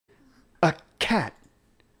cat.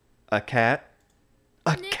 A cat.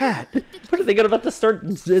 A cat. What are they about to start?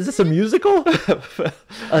 Is this a musical?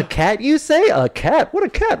 A cat, you say? A cat? What a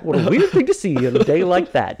cat. What a weird thing to see on a day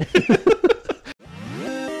like that.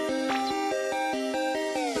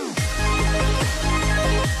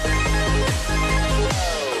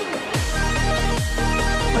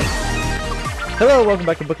 Hello, welcome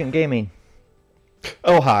back to Bookend Gaming.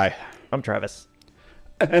 Oh, hi. I'm Travis.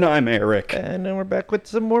 And I'm Eric. And then we're back with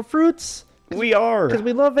some more fruits. We are. Because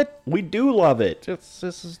we love it. We do love it. This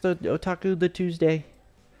is the Otaku Tuesday.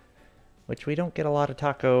 Which we don't get a lot of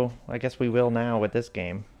taco. I guess we will now with this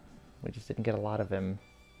game. We just didn't get a lot of him.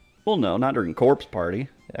 Well, no, not during Corpse Party.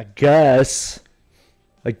 I guess.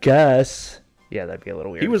 Yeah, that'd be a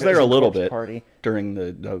little weird. He was there a little bit party. during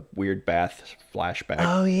the weird bath flashback.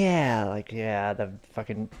 Oh, yeah. The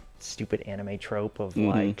fucking stupid anime trope of,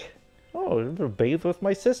 oh, I'm gonna bathe with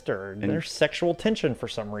my sister. And there's sexual tension for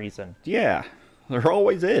some reason. Yeah, there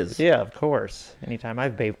always is. Yeah, of course. Anytime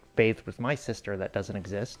I've bathed with my sister, that doesn't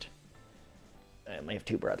exist. I only have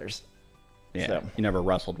two brothers. Yeah, so. You never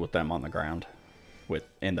wrestled with them on the ground.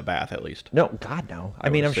 In the bath, at least. No, God, no. I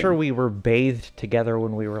mean, I'm sure we were bathed together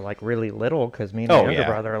when we were, really little, because me and my younger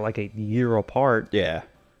brother are, a year apart. Yeah.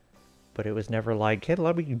 But it was never like, hey,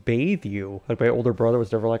 let me bathe you. Like, my older brother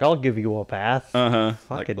was never like, I'll give you a bath. Uh-huh.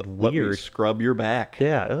 Fucking weird. Let me scrub your back.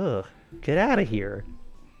 Yeah, ugh. Get out of here.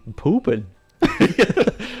 I'm pooping.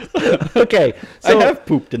 Okay. So, I have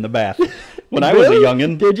pooped in the bath when I was a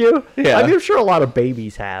youngin'. Did you? Yeah. I'm sure a lot of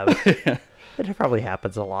babies have. It probably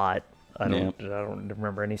happens a lot. I don't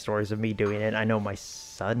remember any stories of me doing it. I know my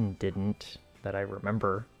son didn't that I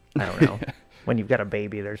remember. I don't know. When you've got a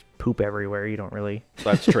baby, there's poop everywhere. You don't really...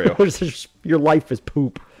 That's true. Your life is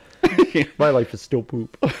poop. My life is still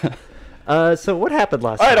poop. So what happened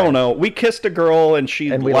last time? I don't know. We kissed a girl and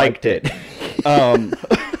we liked it.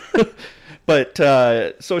 But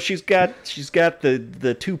so she's got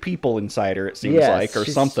the two people inside her, it seems like, or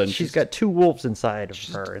something. She's got two wolves inside of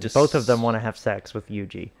her, and both of them want to have sex with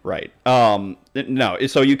Yuuji. Right. No.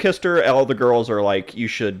 So you kissed her. All the girls are like, you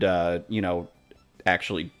should,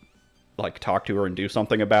 actually, talk to her and do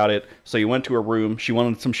something about it. So you went to her room. She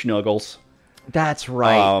wanted some snuggles. That's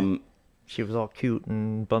right. She was all cute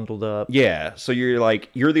and bundled up. Yeah. So you're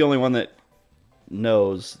the only one that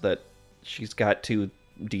knows that she's got two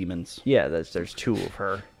demons. Yeah, there's two of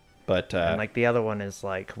her, but and the other one is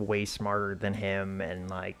way smarter than him,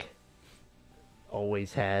 and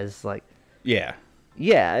always has I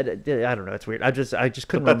don't know, it's weird. I just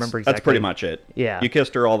couldn't remember exactly. That's pretty much it. Yeah, you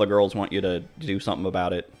kissed her. All the girls want you to do something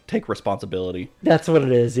about it. Take responsibility. That's what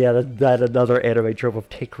it is. Yeah, that another anime trope of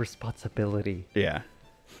take responsibility. Yeah.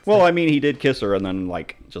 Well, I mean, he did kiss her, and then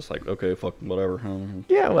okay, fuck, whatever.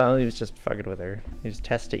 Yeah, well, he was just fucking with her. He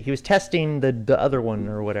was testing the other one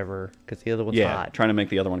or whatever, because the other one's hot. Trying to make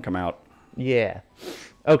the other one come out. Yeah.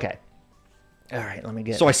 Okay. All right, let me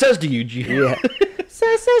get. So I says to Yuuji. Yeah. So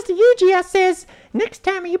I says to Yuuji, I says, next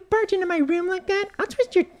time you barge into my room like that, I'll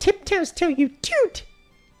twist your tiptoes till you toot.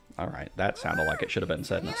 All right, that sounded like it should have been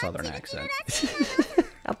said in a southern accent.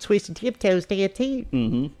 I'll twist your tiptoes till you toot.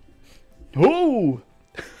 Mm-hmm. Oh.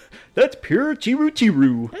 That's pure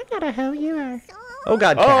chiru. I gotta hoe you are. Oh,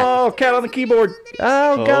 God, cat. Oh, cat on the keyboard.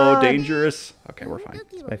 Oh, God. Oh, dangerous. Okay, we're fine.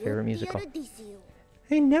 It's my favorite musical.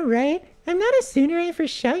 I know, right? I'm not a tsundere for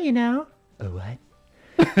show, you know. Oh, what?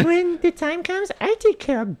 When the time comes, I take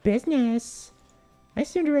care of business. I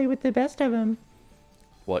tsundere with the best of them.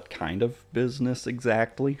 What kind of business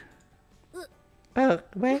exactly? Oh,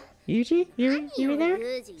 what? Yuuji? You were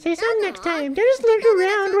there? Say something next time. Don't just look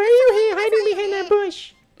around. Why are you here hiding behind that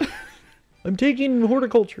bush? I'm taking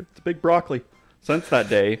horticulture. It's a big broccoli. Since that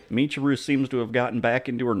day, Michiru seems to have gotten back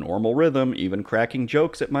into her normal rhythm, even cracking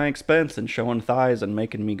jokes at my expense and showing thighs and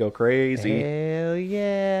making me go crazy. Hell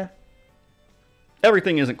yeah.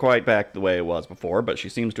 Everything isn't quite back the way it was before, but she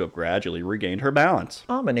seems to have gradually regained her balance.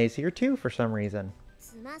 Amane's here too for some reason.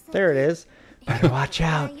 There it is. Better watch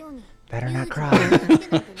out. Better not cry.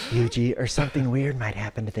 Yuuji, or something weird might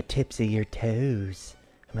happen to the tips of your toes.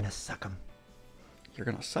 I'm gonna suck them. You're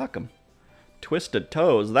gonna suck them? Twisted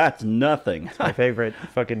toes? That's nothing. It's my favorite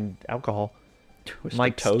fucking alcohol.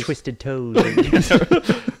 Mike's Twisted Toes.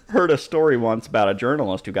 Heard a story once about a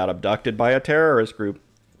journalist who got abducted by a terrorist group.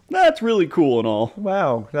 That's really cool and all.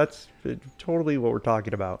 Wow, that's totally what we're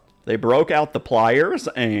talking about. They broke out the pliers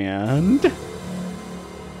and...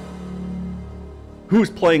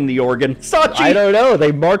 Who's playing the organ? Sachi! I don't know.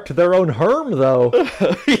 They marked their own herm, though.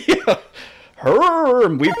 Yeah.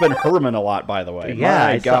 Herm! We've been herming a lot, by the way. Yeah,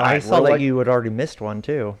 I saw that you had already missed one,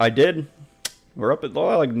 too. I did. We're up at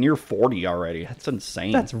near 40 already. That's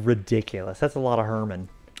insane. That's ridiculous. That's a lot of herming.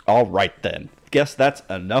 All right then. Guess that's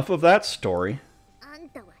enough of that story.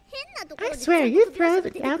 I swear, you throw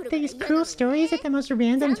out these cruel stories at the most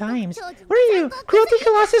random times. What are you, Cruelty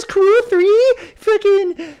Colossus Cruel 3?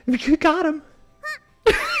 Fucking, you got him.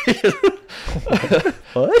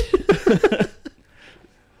 What?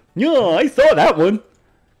 Yeah, I saw that one.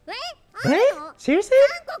 What? Seriously?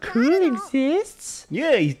 Cruel exists?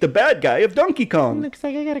 Yeah, he's the bad guy of Donkey Kong. Looks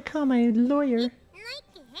like I gotta call my lawyer.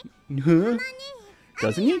 Huh?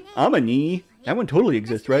 Doesn't he? Amani. That one totally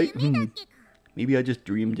exists, right? Maybe I just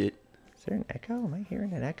dreamed it. Is there an echo? Am I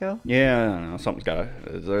hearing an echo? Yeah, I don't know.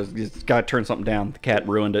 Something's gotta turn something down. The cat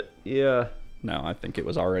ruined it. Yeah. No, I think it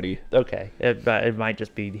was already. Okay. It might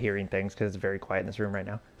just be hearing things because it's very quiet in this room right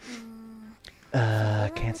now.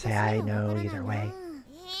 Can't say I know either way.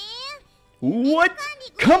 What?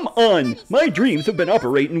 Come on! My dreams have been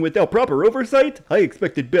operating without proper oversight. I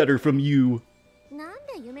expected better from you.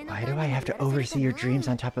 Why do I have to oversee your dreams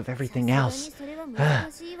on top of everything else?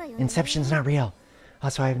 Inception's not real.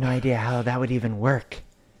 Also, I have no idea how that would even work.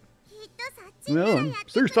 Well, I'm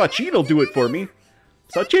sure Sachin'll do it for me.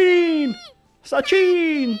 Sachin!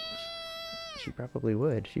 Sachin! She probably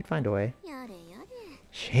would. She'd find a way.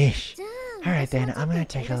 Sheesh. Alright then, I'm gonna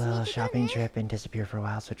take a little shopping trip and disappear for a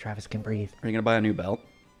while so Travis can breathe. Are you gonna buy a new belt?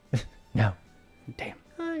 No. Damn.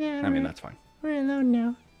 Oh yeah, I mean, that's fine. we're alone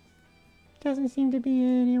now. Doesn't seem to be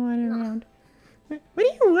anyone around. What do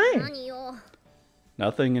you want?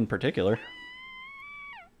 Nothing in particular.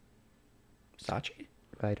 Sachi?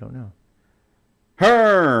 I don't know.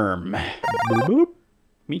 Herm! Boop, boop.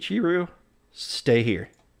 Michiru, stay here.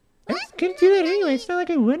 I was gonna do that anyway. It's not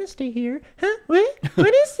like I want to stay here. Huh? What?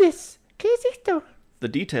 What is this? ¿Qué es esto? The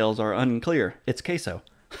details are unclear. It's queso.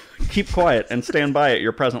 Keep quiet and stand by at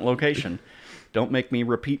your present location. Don't make me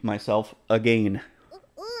repeat myself again.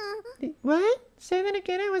 What? Say that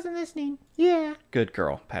again. I wasn't listening. Yeah. Good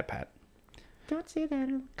girl. Pat pat. Don't say that.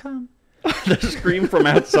 It'll come. The scream from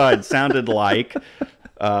outside sounded like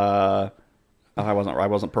I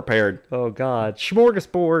wasn't prepared. Oh God.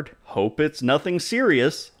 Smorgasbord. Hope it's nothing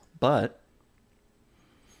serious, but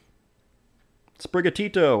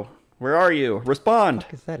Sprigatito, where are you? Respond.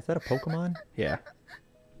 What is that? Is that a Pokemon? Yeah.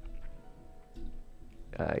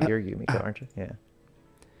 You're Yumiko, aren't you? Yeah.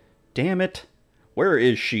 Damn it. Where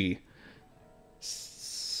is she?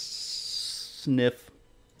 Sniff.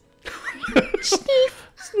 Sniff.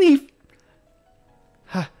 Sniff.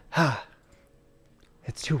 Ha ha.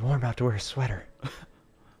 It's too warm out to wear a sweater.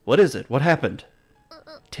 What is it? What happened?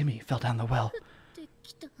 Timmy fell down the well.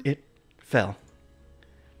 It fell.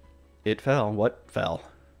 It fell. What fell?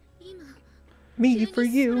 Me for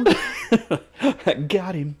you.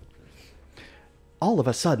 Got him. All of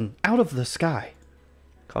a sudden, out of the sky.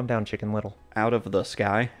 Calm down, Chicken Little. Out of the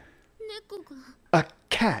sky. A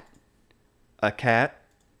cat. A cat.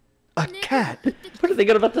 A cat. What are they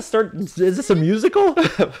about to start? Is this a musical?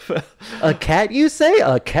 A cat, you say?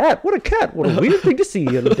 A cat? What a cat? What a weird thing to see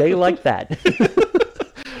on a day like that.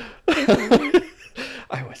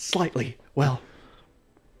 I was slightly, well.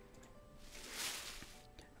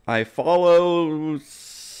 I follow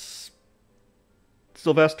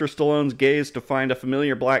Sylvester Stallone's gaze to find a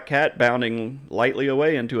familiar black cat bounding lightly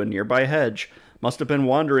away into a nearby hedge. Must have been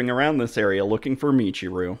wandering around this area looking for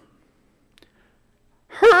Michiru.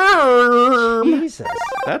 Herm! Jesus.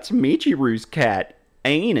 That's Michiru's cat,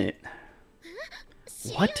 ain't it?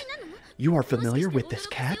 What? You are familiar with this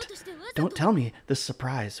cat? Don't tell me this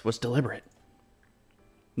surprise was deliberate.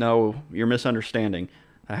 No, you're misunderstanding.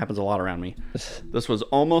 That happens a lot around me. This was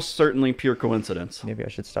almost certainly pure coincidence. Maybe I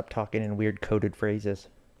should stop talking in weird coded phrases.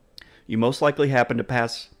 You most likely happened to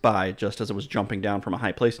pass by just as it was jumping down from a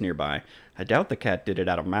high place nearby. I doubt the cat did it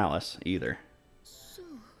out of malice, either.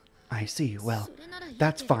 I see. Well,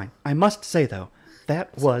 that's fine. I must say, though,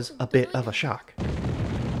 that was a bit of a shock.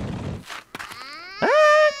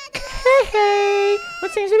 Hey,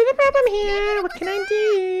 what seems to be the problem here? What can I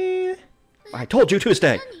do? I told you to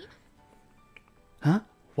stay. Huh?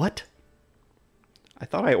 What? I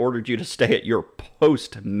thought I ordered you to stay at your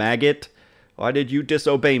post, maggot. Why did you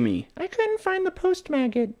disobey me? I couldn't find the post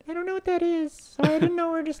maggot. I don't know what that is, so I didn't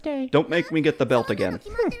know where to stay. Don't make me get the belt again.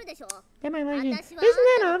 Am I lying? Isn't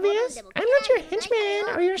that obvious? I'm not your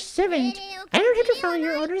henchman or your servant. I don't have to follow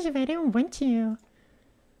your orders if I don't want to.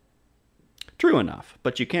 True enough,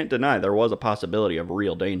 but you can't deny there was a possibility of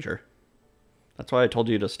real danger. That's why I told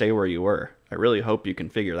you to stay where you were. I really hope you can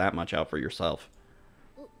figure that much out for yourself.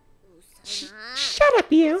 Shut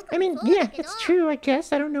up, you! I mean, yeah, it's true, I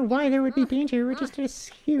guess. I don't know why there would be danger. We're just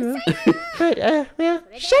askew. But, well,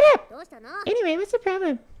 shut up! Anyway, what's the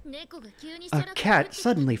problem? A cat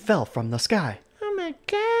suddenly fell from the sky. Oh my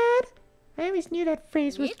god! I always knew that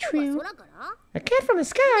phrase was true. A cat from the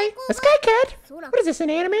sky? A sky cat? What is this, an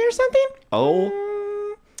anime or something?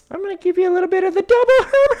 Oh. I'm gonna give you a little bit of the double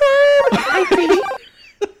herb, I think.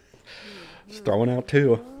 Just throwing out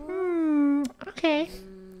two. Okay.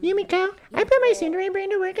 Yumiko, I put my Cinderay brain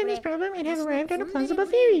to work on this problem and have arrived at a plausible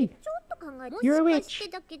theory. You're a witch.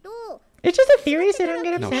 It's just a theory, so don't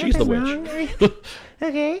get upset No, she's if the I'm witch. wrong.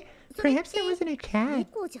 Okay. Perhaps it wasn't a cat.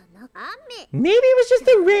 Maybe it was just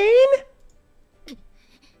the rain?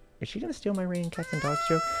 Is she gonna steal my rain cats and dogs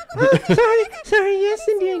joke? Oh, sorry, yes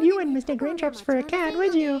indeed. You wouldn't mistake raindrops for a cat,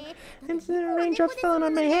 would you? It's the raindrops falling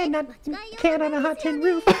on my head, not cat on a hot tin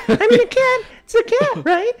roof. I mean a cat! It's a cat,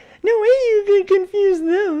 right? No way you could confuse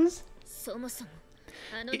those.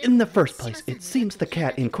 In the first place, it seems the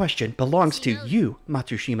cat in question belongs to you,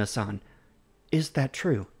 Matsushima-san. Is that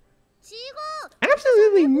true?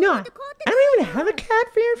 Absolutely not. I don't even have a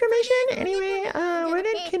cat for your information. Anyway, where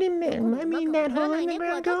did that hole in the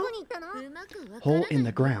ground go? Hole in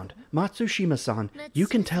the ground. Matsushima-san, you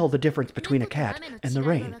can tell the difference between a cat and the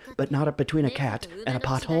rain, but not between a cat and a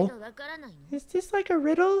pothole? Is this like a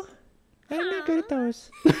riddle? I'm not good at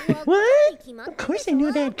those. What? Of course I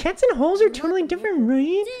knew that. Cats and holes are totally different,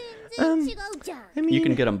 right? I mean, You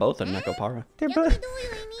can get them both in Nekopara.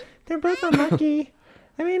 they're both unlucky.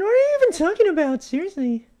 I mean, what are you even talking about?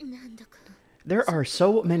 Seriously. There are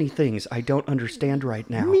so many things I don't understand right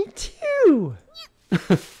now. Me too.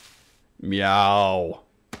 Meow.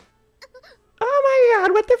 Oh my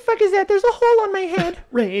god, what the fuck is that? There's a hole on my head.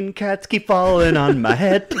 Rain cats keep falling on my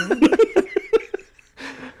head.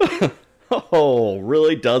 Oh,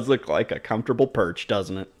 really does look like a comfortable perch,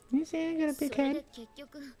 doesn't it? You say I got a big head?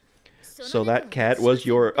 So that cat was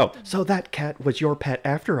your... Oh, so that cat was your pet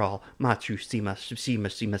after all,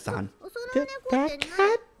 Matsushima-san. That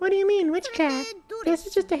cat? What do you mean? Which cat? This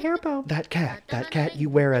is just a hair bow. That cat you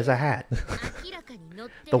wear as a hat.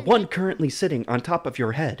 The one currently sitting on top of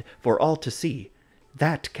your head for all to see.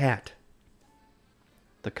 That cat.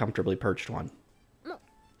 The comfortably perched one.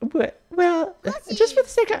 Well, just for the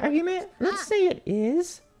sake of argument, let's say it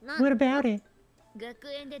is. What about it?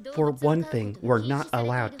 For one thing, we're not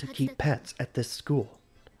allowed to keep pets at this school.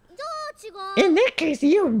 In that case,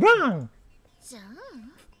 you're wrong.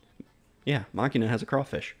 Yeah, Makina has a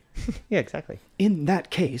crawfish. Yeah, exactly. In that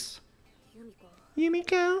case...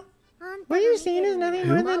 Yumiko, what you're saying is nothing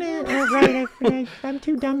more than a... Oh, right, I'm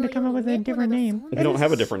too dumb to come up with a different name. We don't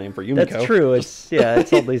have a different name for Yumiko. That's true. It's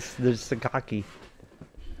it's all these. There's Sakaki.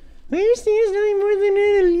 What you're saying is nothing more than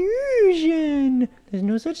an illusion. There's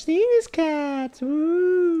no such thing as cats.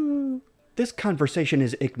 Ooh. This conversation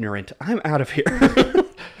is ignorant. I'm out of here.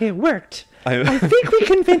 It worked. I think we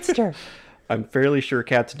convinced her. I'm fairly sure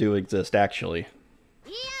cats do exist, actually.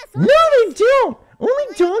 No, they don't.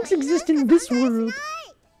 Only dogs exist in this world.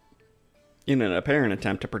 In an apparent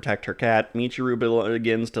attempt to protect her cat, Michiru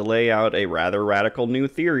begins to lay out a rather radical new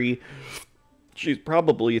theory. She's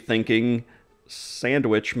probably thinking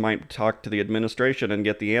Sandwich might talk to the administration and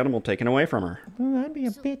get the animal taken away from her. Well, that'd be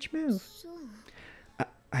a bitch move.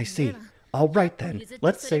 I see. All right then,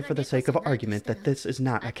 let's say for the sake of argument that this is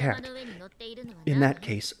not a cat. In that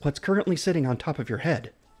case, what's currently sitting on top of your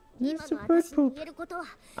head? It's a bird poop.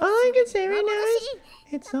 All I can say right now is,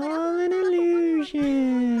 it's all an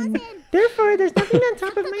illusion. Therefore, there's nothing on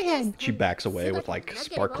top of my head. She backs away with, like,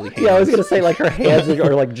 sparkly hands. Yeah, I was gonna say like her hands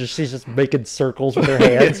are like she's just making circles with her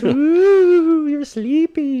hands. Ooh, you're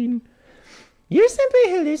sleeping. You're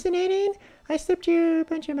simply hallucinating. I slipped you a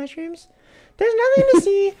bunch of mushrooms. There's nothing to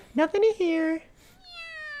see, nothing to hear.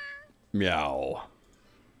 Meow.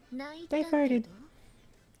 I farted.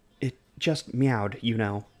 It just meowed, you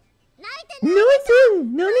know. No, it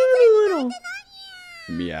didn't. Not even a little.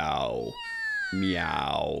 Meow.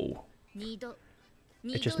 Meow.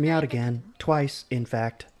 It just meowed again. Twice, in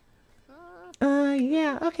fact.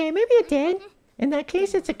 Yeah, okay, maybe it did. In that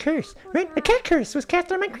case, it's a curse, right? A cat curse was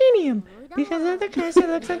cast on my cranium. Because of the curse, it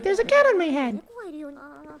looks like there's a cat on my head.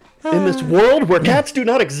 In this world where cats do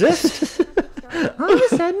not exist? All of a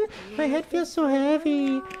sudden, my head feels so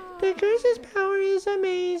heavy. The curse's power is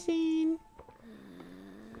amazing.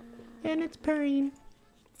 And it's purring.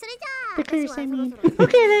 The curse, I mean.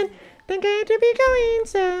 Okay then, think I have to be going,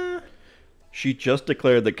 so... She just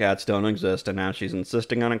declared that cats don't exist, and now she's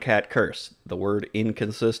insisting on a cat curse. The word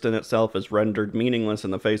inconsistent itself is rendered meaningless in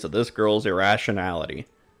the face of this girl's irrationality.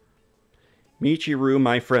 Michiru,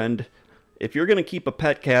 my friend, if you're gonna keep a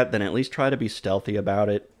pet cat, then at least try to be stealthy about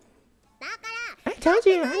it. I told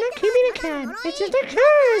you, I'm not keeping a cat. It's just a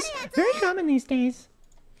curse. Very common these days.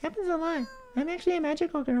 Happens a lot. I'm actually a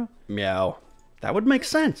magical girl. Meow. That would make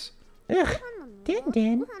sense. Ugh. Din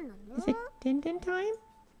Din. Is it Din Din time?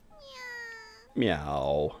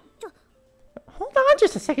 Meow. Hold on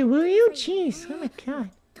just a second, will you? Jeez, oh my god.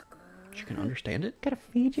 You can understand it? Gotta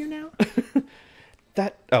feed you now?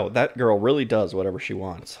 That girl really does whatever she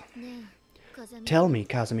wants. Tell me,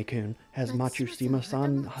 Kazumi-kun, has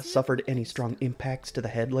Matsushima-san suffered any strong impacts to the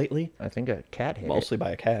head lately? I think a cat hit Mostly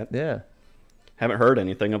by a cat. Yeah. Haven't heard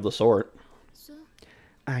anything of the sort.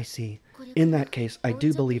 I see. In that case, I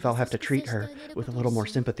do believe I'll have to treat her with a little more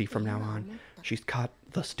sympathy from now on. She's caught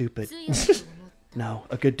the stupid. No,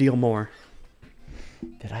 a good deal more.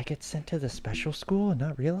 Did I get sent to the special school and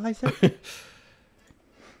not realize it?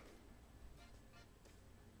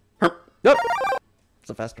 Yep. It's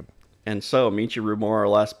a festive. And so, Michiru more or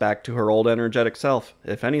less back to her old energetic self.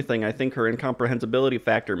 If anything, I think her incomprehensibility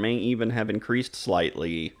factor may even have increased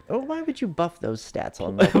slightly. Oh, why would you buff those stats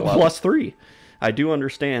on level up? +3. I do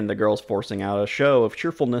understand the girl's forcing out a show of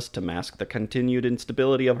cheerfulness to mask the continued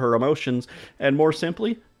instability of her emotions, and more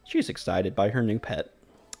simply, she's excited by her new pet.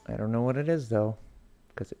 I don't know what it is, though,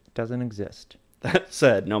 because it doesn't exist. That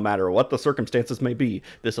said, no matter what the circumstances may be,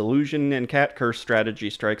 this illusion and cat curse strategy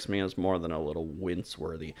strikes me as more than a little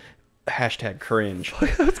wince-worthy. #cringe.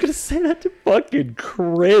 I was gonna say that to fucking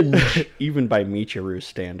cringe. Even by Michiru's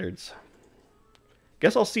standards.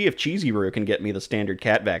 Guess I'll see if Cheesyru can get me the standard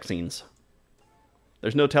cat vaccines.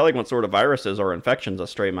 There's no telling what sort of viruses or infections a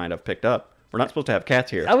stray might have picked up. We're not supposed to have cats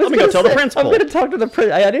here. Let me go tell the principal. I'm gonna talk to the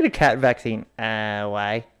principal. I need a cat vaccine.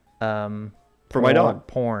 Why? For my dog.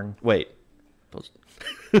 Porn. Wait.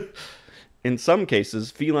 In some cases,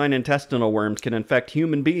 feline intestinal worms can infect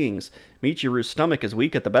human beings. Michiru's stomach is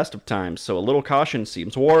weak at the best of times, so a little caution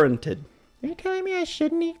seems warranted. Are you telling me I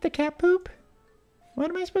shouldn't eat the cat poop? What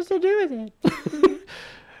am I supposed to do with it?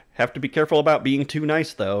 Have to be careful about being too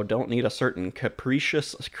nice, though. Don't need a certain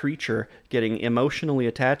capricious creature getting emotionally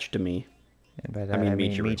attached to me. And by that I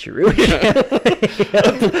mean Michiru.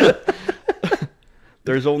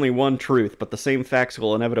 There's only one truth, but the same facts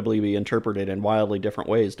will inevitably be interpreted in wildly different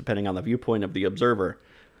ways depending on the viewpoint of the observer.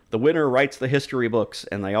 The winner writes the history books,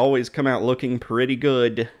 and they always come out looking pretty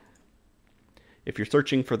good. If you're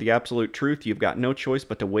searching for the absolute truth, you've got no choice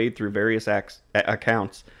but to wade through various accents,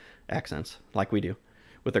 like we do,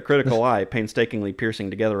 with a critical eye, painstakingly piercing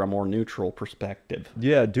together a more neutral perspective.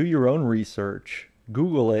 Yeah, do your own research.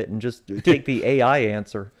 Google it and just take the AI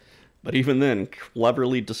answer. But even then,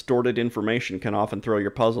 cleverly distorted information can often throw your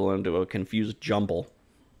puzzle into a confused jumble.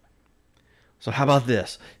 So how about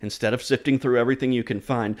this? Instead of sifting through everything you can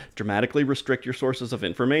find, dramatically restrict your sources of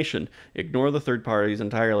information. Ignore the third parties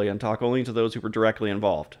entirely and talk only to those who were directly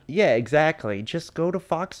involved. Yeah, exactly. Just go to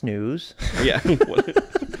Fox News. Yeah.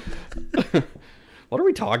 What are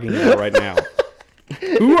we talking about right now?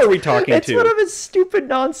 Who are we talking to? It's one of his stupid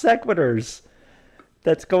non sequiturs.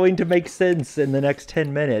 That's going to make sense in the next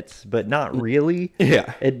 10 minutes, but not really.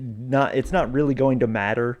 Yeah. It's not really going to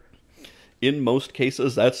matter. In most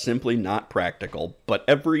cases, that's simply not practical, but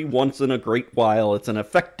every once in a great while, it's an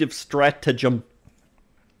effective stratagem.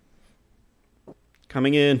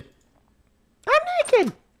 Coming in. I'm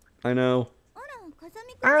naked! I know.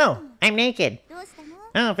 Oh, I'm naked.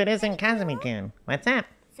 Oh, if it isn't Kazumi-kun. What's up?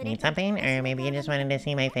 Need something? Or maybe you just wanted to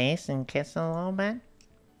see my face and kiss a little bit?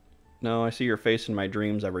 No, I see your face in my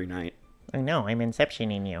dreams every night. I know, I'm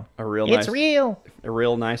inceptioning you. It's real! A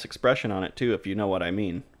real nice expression on it, too, if you know what I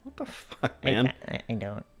mean. What the fuck, man? I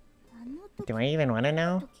don't. Do I even want to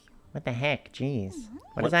know? What the heck? Jeez.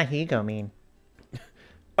 What does ahigo mean?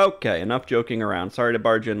 Okay, enough joking around. Sorry to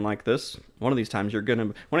barge in like this. One of these times I'm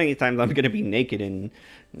gonna be naked and...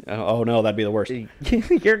 oh no, that'd be the worst.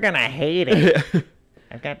 You're gonna hate it.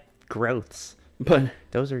 I've got growths. But...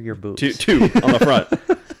 Those are your boobs. Two on the front.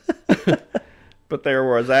 But there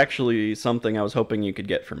was actually something I was hoping you could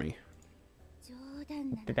get for me.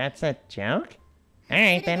 That's a joke?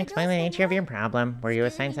 Alright, then explain the nature of your problem. Were you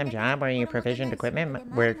assigned some job where the provisioned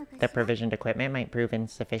equipment might prove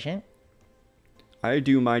insufficient? I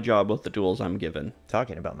do my job with the tools I'm given.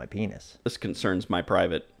 Talking about my penis. This concerns my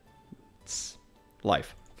private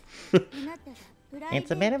life.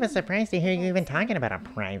 It's a bit of a surprise to hear you even talking about a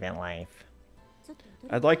private life.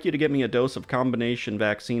 I'd like you to get me a dose of combination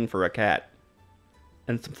vaccine for a cat.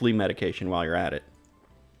 And some flea medication while you're at it.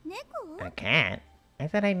 A cat? I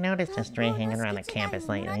thought I noticed a stray hanging around the campus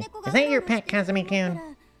lately. Is that your pet,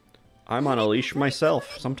 Kazumi-kun? I'm on a leash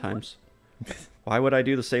myself, sometimes. Why would I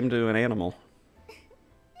do the same to an animal?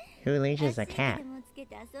 Who leashes a cat?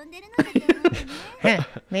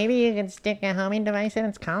 Maybe you can stick a homing device in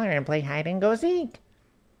its collar and play hide-and-go-seek.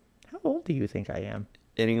 How old do you think I am?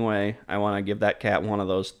 Anyway, I want to give that cat one of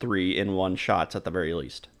those 3-in-1 shots at the very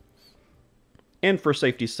least. And for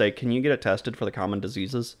safety's sake, can you get it tested for the common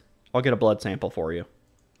diseases? I'll get a blood sample for you.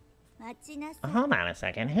 Hold on a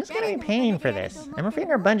second. Who's going to be paying for this? I'm afraid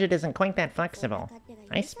our budget isn't quite that flexible.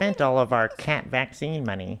 I spent all of our cat vaccine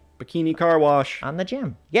money Bikini car wash. on the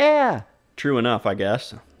gym. Yeah! True enough, I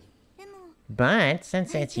guess. But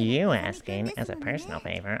since it's you asking, as a personal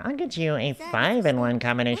favor, I'll get you a 5-in-1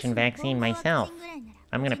 combination vaccine myself.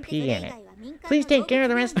 I'm gonna pee in it. Please take care of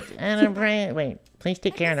the rest Please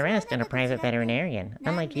take care of the rest in a private veterinarian.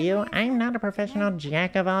 Unlike you, I'm not a professional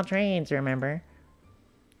jack of all trades, remember?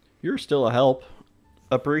 You're still a help.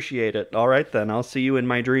 Appreciate it. All right then, I'll see you in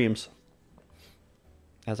my dreams.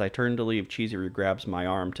 As I turn to leave, Chizuru grabs my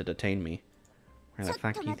arm to detain me. Where the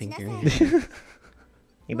fuck do you think you're in?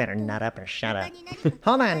 You better nut up or shut up.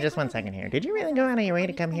 Hold on just one second here. Did you really go out of your way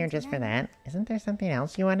to come here just for that? Isn't there something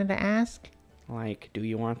else you wanted to ask? Like, do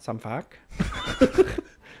you want some fuck?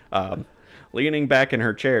 Leaning back in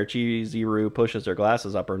her chair, Chizuru pushes her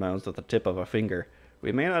glasses up her nose with the tip of a finger.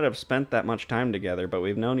 We may not have spent that much time together, but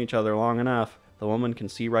we've known each other long enough. The woman can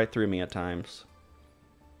see right through me at times.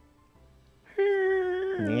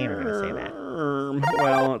 You were gonna say that.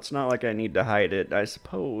 Well, it's not like I need to hide it. I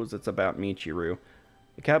suppose it's about Michiru.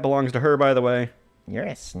 The cat belongs to her, by the way. You're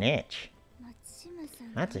a snitch.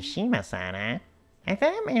 Matsushima-san, huh? I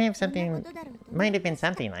thought it might have been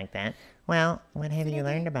something like that. Well, what have you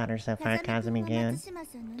learned about her so far, Kazumi-gun?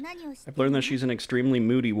 I've learned that she's an extremely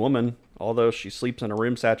moody woman, although she sleeps in a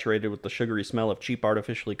room saturated with the sugary smell of cheap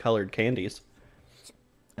artificially colored candies.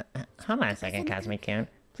 Hold on a second, Kazumi-kun.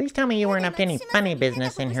 Please tell me you weren't up to any funny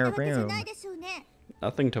business in her room.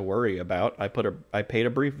 Nothing to worry about. I paid a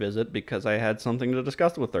brief visit because I had something to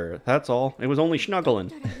discuss with her. That's all. It was only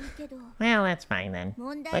snuggling. Well, that's fine then.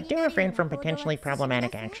 But do refrain from potentially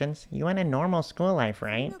problematic actions. You want a normal school life,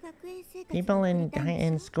 right? People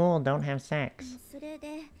in school don't have sex.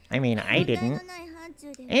 I mean, I didn't.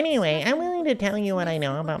 Anyway, I'm willing to tell you what I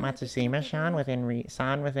know about Matsushima-san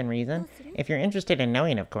within reason. If you're interested in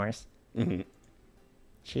knowing, of course. Mm-hmm.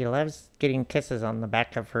 She loves getting kisses on the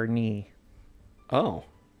back of her knee. Oh,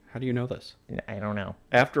 how do you know this? I don't know.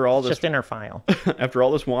 After all It's this, just in her file. after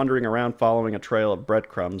all this wandering around following a trail of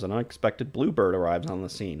breadcrumbs, an unexpected bluebird arrives on the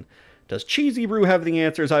scene. Does Chizuru have the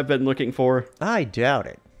answers I've been looking for? I doubt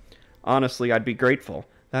it. Honestly, I'd be grateful.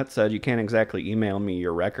 That said, you can't exactly email me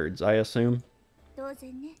your records, I assume.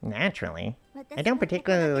 Naturally. I don't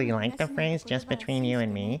particularly like the phrase just between you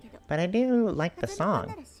and me, but I do like the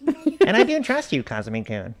song. And I do trust you,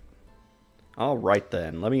 Kazumi-kun. All right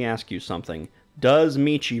then, let me ask you something. Does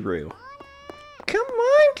Michiru? Come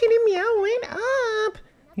on, kitty meow, wait up!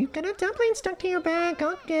 You've got a dumpling stuck to your back,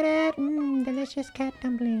 I'll get it. Delicious cat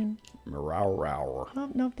dumpling. Meow row. Oh,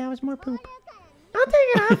 no, that was more poop. I'll take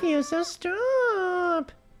it off you, so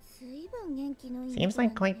stop! Seems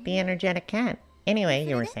like quite the energetic cat. Anyway,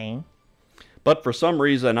 you were saying? But for some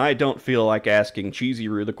reason, I don't feel like asking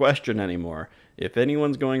Chizuru the question anymore. If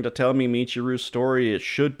anyone's going to tell me Michiru's story, it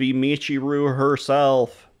should be Michiru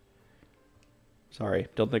herself. Sorry,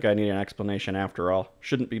 don't think I need an explanation after all.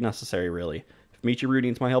 Shouldn't be necessary, really. If Michiru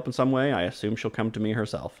needs my help in some way, I assume she'll come to me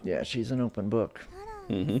herself. Yeah, she's an open book.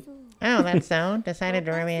 Mm-hmm. Oh, that's so? Decided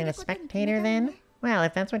to remain a spectator then? Well,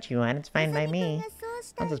 if that's what you want, it's fine by me.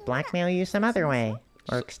 I'll just blackmail you some other way.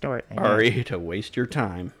 Or extort. Sorry to waste your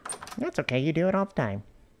time. That's okay, you do it all the time.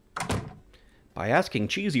 By asking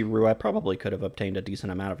Chizuru, I probably could have obtained a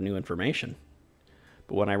decent amount of new information.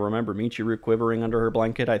 But when I remember Michiru quivering under her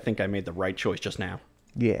blanket, I think I made the right choice just now.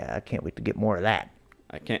 Yeah, I can't wait to get more of that.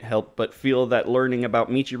 I can't help but feel that learning about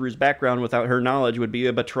Michiru's background without her knowledge would be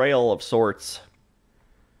a betrayal of sorts.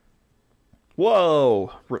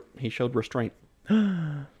 Whoa! He showed restraint.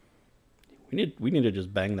 We need to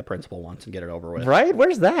just bang the principal once and get it over with. Right?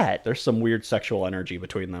 Where's that? There's some weird sexual energy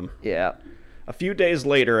between them. Yeah. A few days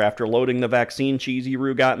later, after loading the vaccine,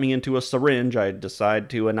 Chizuru got me into a syringe. I decide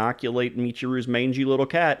to inoculate Michiru's mangy little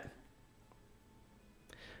cat.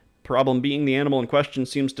 Problem being, the animal in question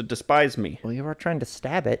seems to despise me. Well, you were trying to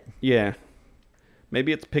stab it. Yeah.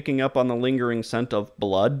 Maybe it's picking up on the lingering scent of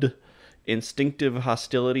blood. Instinctive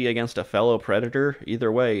hostility against a fellow predator.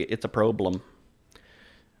 Either way, it's a problem.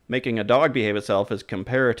 Making a dog behave itself is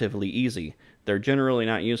comparatively easy. They're generally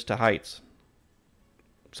not used to heights.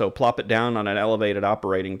 So plop it down on an elevated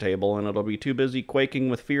operating table and it'll be too busy quaking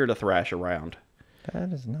with fear to thrash around.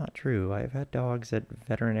 That is not true. I've had dogs that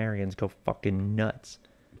veterinarians go fucking nuts.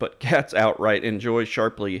 But cats outright enjoy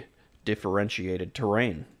sharply differentiated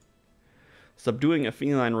terrain. Subduing a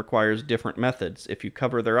feline requires different methods. If you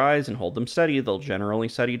cover their eyes and hold them steady, they'll generally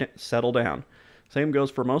settle down. Same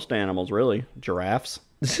goes for most animals, really. Giraffes.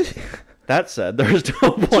 That said, there's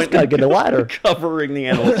no point gotta get the water. covering the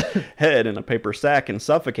animal's head in a paper sack and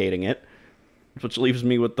suffocating it. Which leaves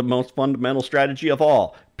me with the most fundamental strategy of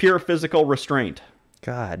all. Pure physical restraint.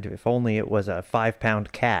 God, if only it was a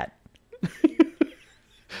 5-pound cat.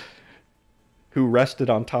 Who rested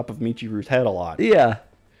on top of Michiru's head a lot. Yeah.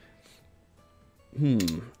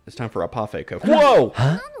 It's time for a parfait cook. Whoa!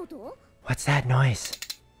 Huh? What's that noise?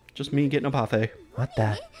 Just me getting a parfait. What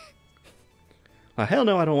the? Hell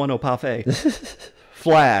no, I don't want no parfait.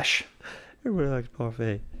 Flash. Everybody likes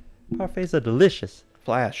parfait. Parfaits are delicious.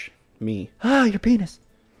 Flash. Me. Oh, your penis.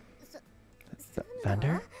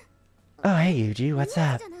 Thunder? Oh, hey, Yuuji, what's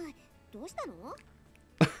up?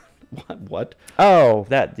 What? Oh,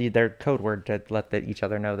 that their code word to let each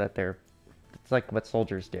other know that they're... It's like what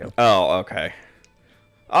soldiers do. Oh, okay.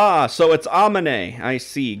 Ah, so it's Amane. I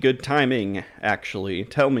see. Good timing, actually.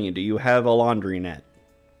 Tell me, do you have a laundry net?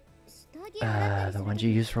 The ones you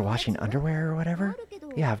use for washing underwear or whatever?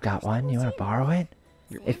 Yeah, I've got one. You want to borrow it?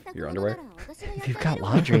 Your underwear? If you've got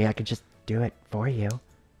laundry, I could just do it for you.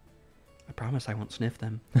 I promise I won't sniff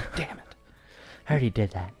them. Damn it. I already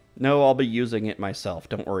did that. No, I'll be using it myself.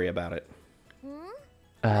 Don't worry about it.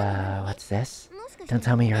 What's this? Don't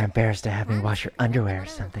tell me you're embarrassed to have me wash your underwear or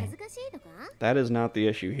something. That is not the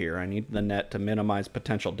issue here. I need the net to minimize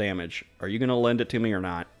potential damage. Are you going to lend it to me or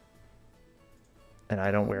not? And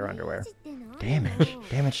I don't wear underwear. Damage?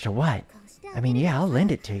 Damage to what? I mean, yeah, I'll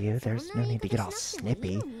lend it to you. There's no need to get all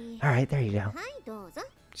snippy. Alright, there you go.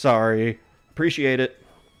 Sorry. Appreciate it.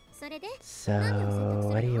 So,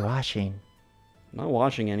 what are you washing? I'm not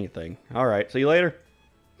washing anything. Alright, see you later.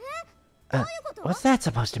 What's that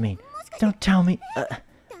supposed to mean? Don't tell me.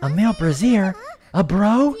 A male brassiere? A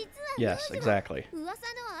bro? Yes, exactly.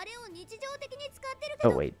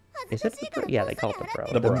 Oh, wait. Is it the bro? Yeah, they call it the bro.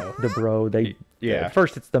 The bro. The bro. They... Yeah. At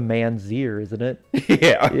first, it's the man's ear, isn't it?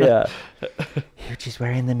 Yeah. Yeah. Yuuji's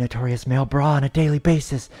wearing the notorious male bra on a daily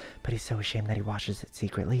basis, but he's so ashamed that he washes it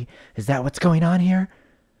secretly. Is that what's going on here?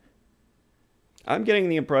 I'm getting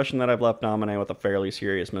the impression that I've left Amane with a fairly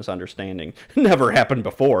serious misunderstanding. Never happened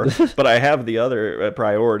before, but I have the other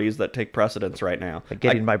priorities that take precedence right now. Like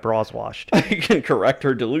getting my bras washed. I can correct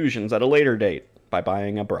her delusions at a later date by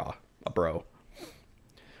buying a bra. A bro.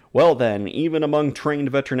 Well then, even among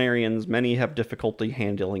trained veterinarians, many have difficulty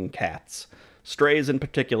handling cats. Strays in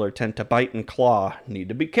particular tend to bite and claw. Need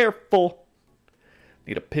to be careful.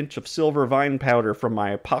 Need a pinch of silver vine powder from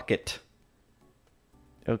my pocket.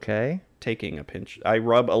 Okay. Taking a pinch. I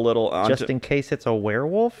rub a little onto... Just in case it's a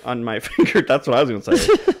werewolf? On my finger. That's what I was going to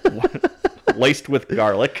say. Laced with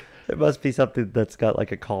garlic. It must be something that's got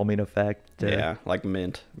like a calming effect. Yeah, like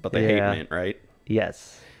mint. But they hate mint, right?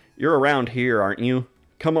 Yes. You're around here, aren't you?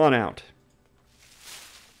 Come on out.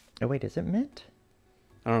 Oh, wait, is it mint?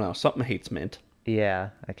 I don't know. Something hates mint. Yeah,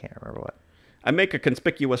 I can't remember what. I make a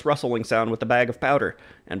conspicuous rustling sound with the bag of powder,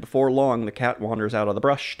 and before long the cat wanders out of the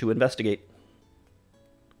brush to investigate.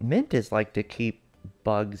 Mint is like to keep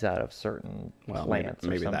bugs out of certain plants.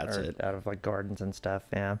 Maybe that's it. Out of like gardens and stuff,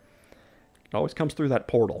 yeah. It always comes through that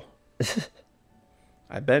portal.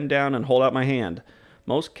 I bend down and hold out my hand.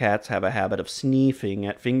 Most cats have a habit of sniffing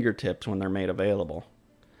at fingertips when they're made available.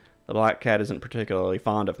 The black cat isn't particularly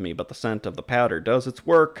fond of me, but the scent of the powder does its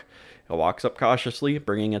work. It walks up cautiously,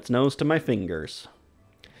 bringing its nose to my fingers.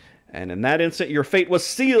 And in that instant, your fate was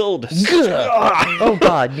sealed! Oh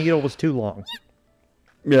god, needle was too long.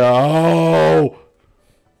 No!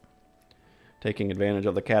 Taking advantage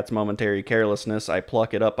of the cat's momentary carelessness, I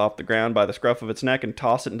pluck it up off the ground by the scruff of its neck and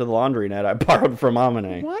toss it into the laundry net I borrowed from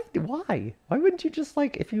Amane. What? Why? Why wouldn't you just,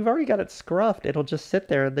 like, if you've already got it scruffed, it'll just sit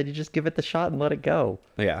there, and then you just give it the shot and let it go.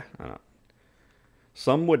 Yeah, I know.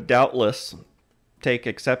 Some would doubtless take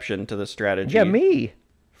exception to this strategy. Yeah, me!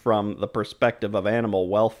 From the perspective of animal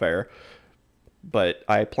welfare, but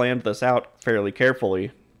I planned this out fairly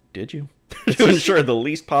carefully. Did you? To ensure the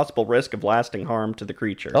least possible risk of lasting harm to the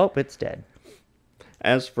creature. Oh, it's dead.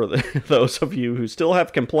 As for those of you who still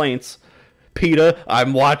have complaints, PETA,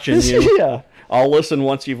 I'm watching you. Yeah. I'll listen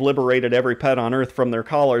once you've liberated every pet on Earth from their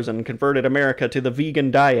collars and converted America to the vegan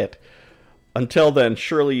diet. Until then,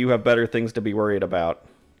 surely you have better things to be worried about.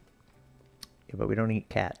 Yeah, but we don't eat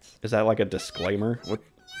cats. Is that like a disclaimer? What?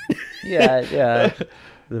 Yeah.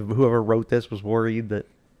 Whoever wrote this was worried that...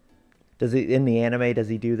 Does he, in the anime, does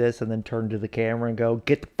he do this and then turn to the camera and go,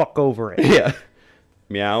 get the fuck over it? Yeah.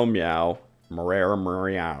 Meow, meow. Meow,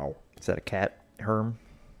 meow. Is that a cat, Herm?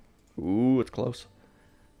 Ooh, it's close.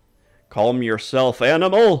 Calm yourself,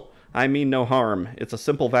 animal! I mean no harm. It's a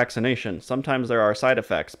simple vaccination. Sometimes there are side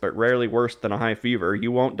effects, but rarely worse than a high fever.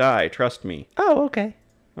 You won't die, trust me. Oh, okay.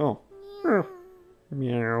 Oh.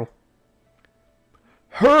 Meow.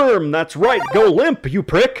 Herm, that's right. Go limp, you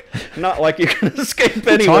prick. Not like you can escape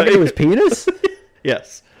anyway. Talking to his penis?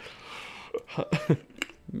 Yes.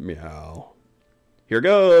 Meow. Here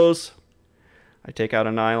goes. I take out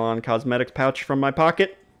a nylon cosmetics pouch from my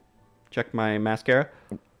pocket. Check my mascara.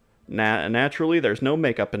 Naturally, there's no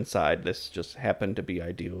makeup inside. This just happened to be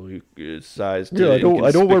ideally sized. Yeah, I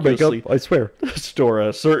don't wear makeup, I swear. Store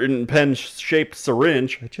a certain pen-shaped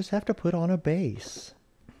syringe. I just have to put on a base.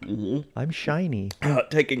 Mm-hmm. I'm shiny.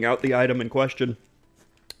 Taking out the item in question.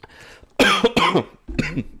 I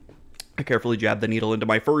carefully jab the needle into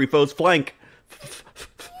my furry foe's flank.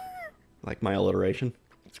 Like my alliteration.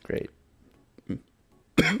 It's great.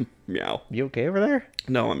 Meow. You okay over there?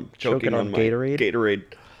 No, I'm choking on my Gatorade? Gatorade.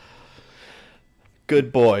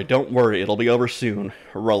 Good boy. Don't worry. It'll be over soon.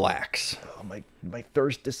 Relax. Oh, my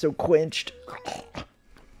thirst is so quenched.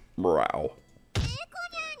 Meow.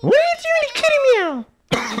 What are you doing, Kitty Meow?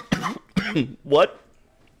 What?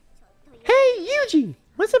 Hey, Yuuji!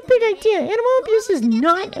 What's a big idea? Animal abuse is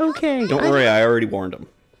not okay. Don't worry. I already warned him.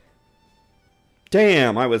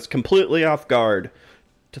 Damn, I was completely off guard.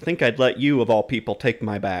 To think I'd let you, of all people, take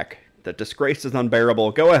my back. The disgrace is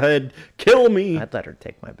unbearable. Go ahead. Kill me. I'd let her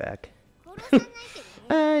take my back. No,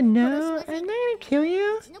 I'm not gonna kill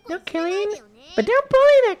you. No killing. But don't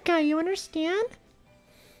bully that guy, you understand?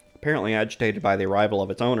 Apparently agitated by the arrival of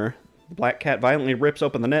its owner, the black cat violently rips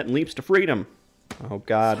open the net and leaps to freedom. Oh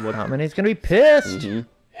God, what... Amane's gonna be pissed. Mm-hmm.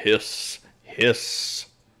 Hiss. Hiss.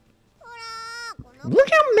 Look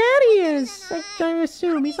how mad he is! I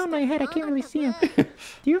assume. He's on my head. I can't really see him. Do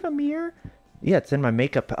you have a mirror? Yeah, it's in my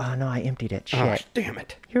makeup. Oh, no, I emptied it. Shit. Oh, damn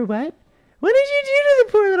it. You're what? What did you do to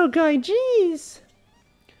the poor little guy? Jeez!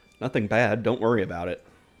 Nothing bad. Don't worry about it.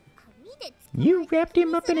 You wrapped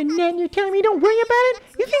him up in a net and you're telling me don't worry about it?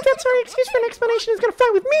 You think that sorry excuse for an explanation is gonna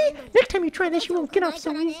fly with me? Next time you try this, you won't get off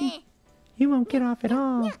so easy. You won't get off at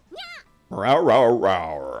all. Row, row,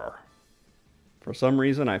 row. For some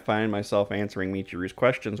reason, I find myself answering Michiru's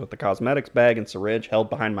questions with the cosmetics bag and syringe held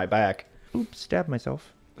behind my back. Oops, stabbed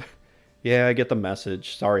myself. Yeah, I get the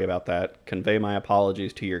message. Sorry about that. Convey my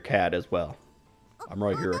apologies to your cat as well. I'm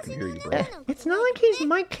right here. I can hear you, bro. It's not like he's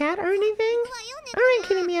my cat or anything. Alright,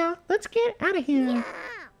 Kitty Meow. Let's get out of here.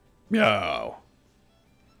 Meow.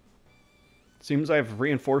 Seems I've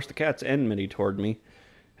reinforced the cat's enmity toward me.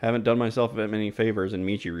 Haven't done myself that many favors in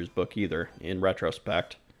Michiru's book either, in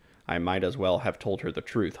retrospect. I might as well have told her the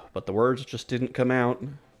truth, but the words just didn't come out.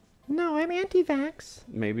 No, I'm anti-vax.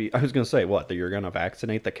 Maybe, I was going to say, what, that you're going to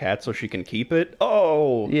vaccinate the cat so she can keep it?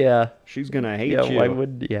 Oh! Yeah. She's going to hate Yeah, you. why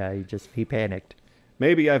would... Yeah, he panicked.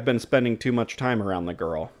 Maybe I've been spending too much time around the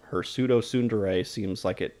girl. Her pseudo-tsundere seems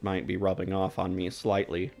like it might be rubbing off on me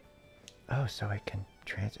slightly. Oh, so I can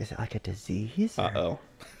Is it like a disease? Or... Uh-oh.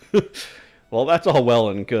 Well, that's all well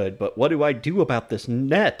and good, but what do I do about this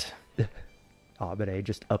net? Abade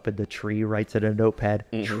just up in the tree writes in a notepad,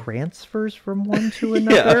 Mm-hmm. transfers from one to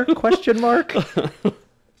another, question mark.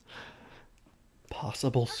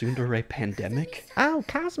 Possible tsundere pandemic? Oh,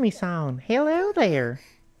 Cosmi-san. Hello there.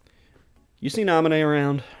 You seen Amine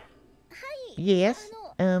around? Yes.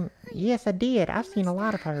 Yes, I did. I've seen a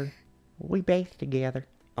lot of her. We bathed together.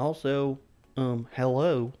 Also,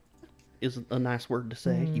 hello is a nice word to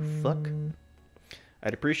say, you fuck.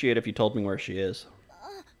 I'd appreciate if you told me where she is.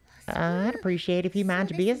 I'd appreciate if you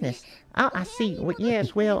mind your business. Oh, I see. Well,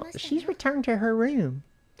 yes, well, she's returned to her room.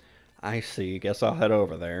 I see. Guess I'll head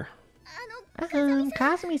over there.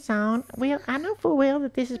 Cosmi-san, well, I know full well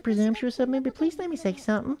that this is presumptuous of me, but please let me say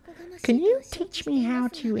something. Can you teach me how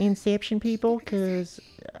to inception people? Because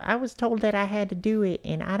I was told that I had to do it,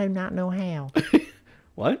 and I do not know how.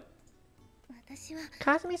 What?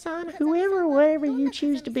 Cosmi-san, whoever or whatever you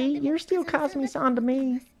choose to be, you're still Cosmi-san to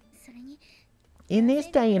me. In this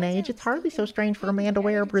day and age, it's hardly so strange for a man to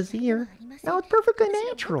wear a brassiere. No, it's perfectly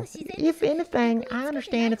natural. If anything, I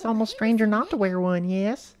understand it's almost stranger not to wear one,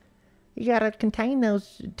 yes? You gotta contain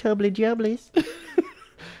those tubbly-jubblies.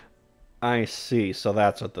 I see, so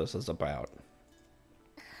that's what this is about.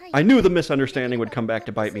 I knew the misunderstanding would come back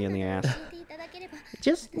to bite me in the ass.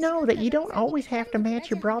 Just know that you don't always have to match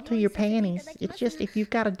your bra to your panties. It's just if you've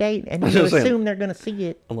got a date and you assume they're gonna see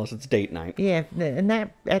it. Unless it's date night. Yeah, and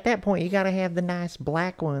at that point you gotta have the nice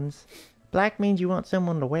black ones. Black means you want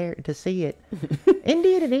someone to wear it to see it.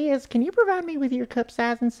 Indeed it is. Can you provide me with your cup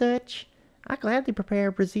size and such? I'll gladly prepare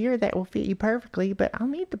a brassiere that will fit you perfectly, but I'll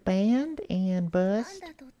need the band and bust.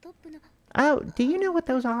 Oh, do you know what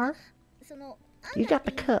those are? You got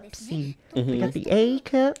the cups, see? You got the A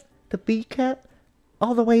cup, the B cup,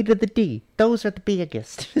 all the way to the D. Those are the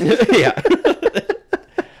biggest. Yeah.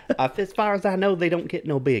 As far as I know, they don't get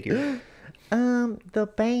no bigger. The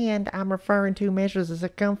band I'm referring to measures the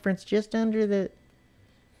circumference just under the...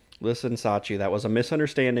 Listen, Sachi, that was a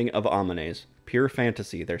misunderstanding of Amine's. Pure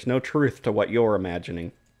fantasy. There's no truth to what you're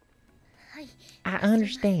imagining. I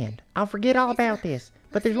understand. I'll forget all about this.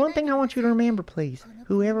 But there's one thing I want you to remember, please.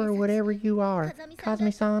 Whoever or whatever you are,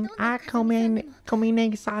 Kazumi-san, I, Komine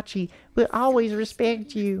Sachi, will always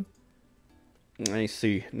respect you. I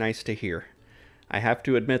see. Nice to hear. I have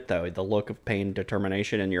to admit, though, the look of pain and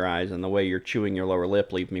determination in your eyes and the way you're chewing your lower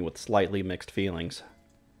lip leave me with slightly mixed feelings.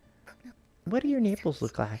 What do your nipples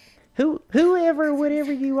look like? Whoever,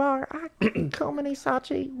 whatever you are, I, Komine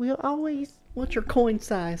Sachi, will always... What's your coin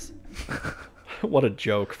size? What a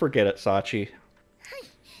joke. Forget it, Sachi.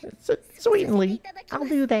 Sweetly, I'll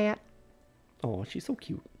do that. Oh, she's so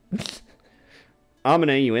cute.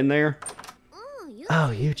 Amine, you in there?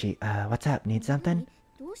 Oh, Yuuji, what's up? Need something?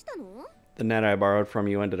 The net I borrowed from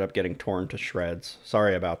you ended up getting torn to shreds.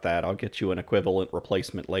 Sorry about that. I'll get you an equivalent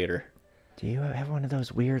replacement later. Do you have one of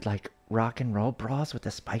those weird, like, rock and roll bras with the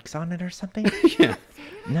spikes on it or something? Yeah.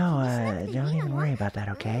 No, don't even worry about that,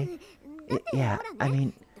 okay? Yeah, I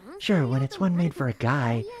mean, sure, when it's one made for a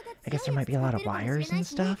guy, I guess there might be a lot of wires and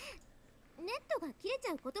stuff.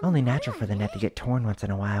 Only natural for the net to get torn once in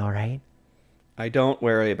a while, right? I don't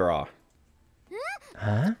wear a bra.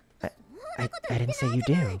 Huh? I didn't say you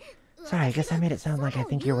do. Sorry, I guess I made it sound like I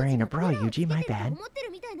think you're wearing a bra, Yuuji, my bad.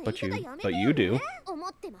 But you do.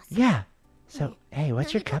 Yeah. So, hey,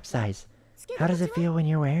 what's your cup size? How does it feel when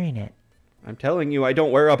you're wearing it? I'm telling you, I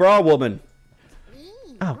don't wear a bra, woman.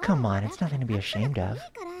 Oh, come on, it's nothing to be ashamed of.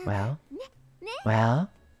 Well?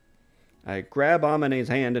 I grab Amine's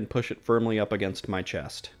hand and push it firmly up against my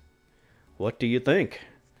chest. What do you think?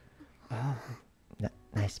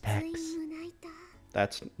 Nice pecs.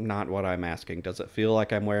 That's not what I'm asking. Does it feel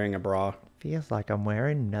like I'm wearing a bra? Feels like I'm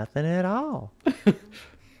wearing nothing at all.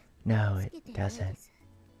 No, it doesn't.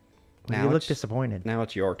 Well, you look disappointed. Now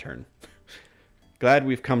it's your turn. Glad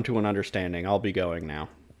we've come to an understanding. I'll be going now.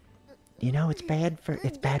 You know, it's bad for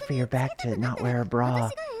your back to not wear a bra.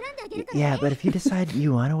 Yeah, but if you decide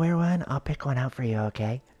you want to wear one, I'll pick one out for you,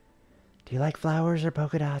 okay? Do you like flowers or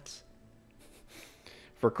polka dots?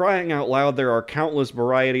 For crying out loud, there are countless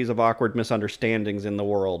varieties of awkward misunderstandings in the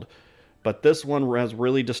world, but this one has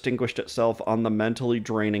really distinguished itself on the mentally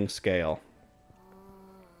draining scale.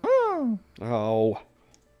 Oh.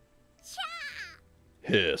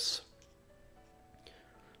 Hiss.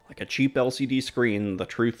 Like a cheap LCD screen, the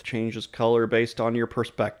truth changes color based on your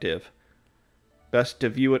perspective. Best to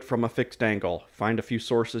view it from a fixed angle. Find a few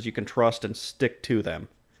sources you can trust and stick to them.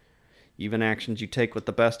 Even actions you take with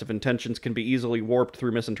the best of intentions can be easily warped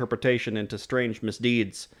through misinterpretation into strange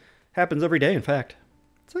misdeeds. Happens every day, in fact.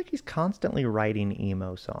 It's like he's constantly writing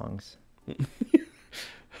emo songs.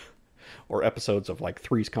 Or episodes of, like,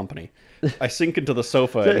 Three's Company. I sink into the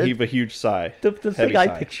sofa and heave a huge sigh. The thing I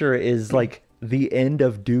picture is, like, the end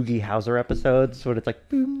of Doogie Howser episodes when it's like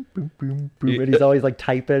boom, boom, boom, boom, and he's always, like,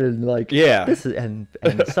 typing and, like... Yeah. This is, and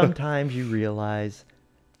sometimes you realize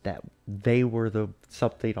that they were the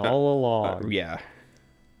something all along. Yeah.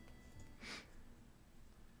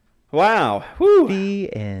 Wow. Whew.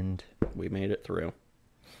 The end. We made it through.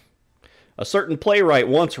 A certain playwright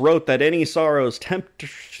once wrote that any sorrow's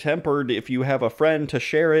tempered if you have a friend to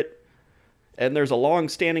share it. And there's a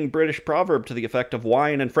long-standing British proverb to the effect of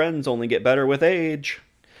wine and friends only get better with age.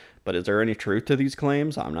 But is there any truth to these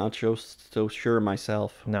claims? I'm not so sure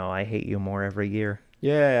myself. No, I hate you more every year.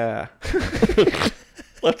 Yeah.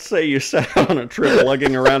 Let's say you set on a trip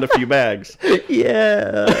lugging around a few bags.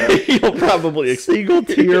 Yeah. You'll probably... A single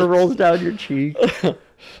tear rolls down your cheek.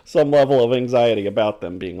 Some level of anxiety about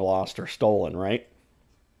them being lost or stolen, right?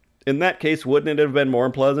 In that case, wouldn't it have been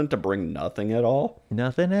more pleasant to bring nothing at all?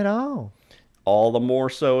 Nothing at all. All the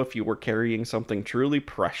more so if you were carrying something truly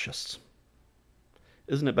precious.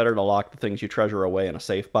 Isn't it better to lock the things you treasure away in a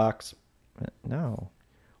safe box? No.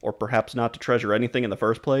 Or perhaps not to treasure anything in the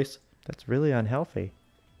first place? That's really unhealthy.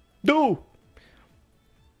 No!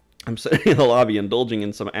 I'm sitting in the lobby indulging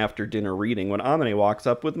in some after-dinner reading when Amine walks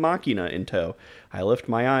up with Machina in tow. I lift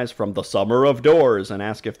my eyes from the summer of doors and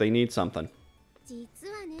ask if they need something.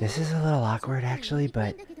 This is a little awkward, actually,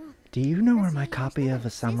 but do you know where my copy of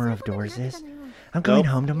A Summer of Doors is? I'm going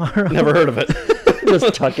home tomorrow. Never heard of it.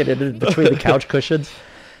 Just tuck it in between the couch cushions.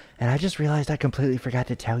 And I just realized I completely forgot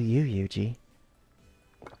to tell you, Yuuji.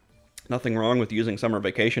 Nothing wrong with using summer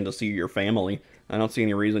vacation to see your family. I don't see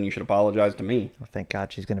any reason you should apologize to me. Well, thank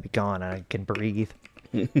God she's going to be gone and I can breathe.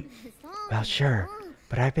 Well, sure.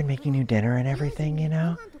 But I've been making you dinner and everything, you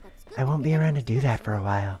know? I won't be around to do that for a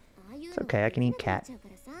while. It's okay, I can eat cat.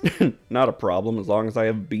 Not a problem. As long as I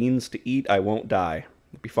have beans to eat, I won't die.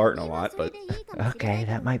 I'll be farting a lot, but... Okay,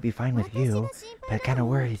 that might be fine with you, but it kind of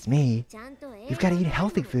worries me. You've got to eat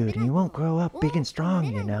healthy food and you won't grow up big and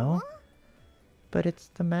strong, you know? But it's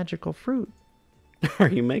the magical fruit. Are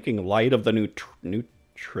you making light of the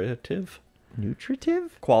nutritive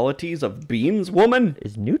qualities of beans, woman?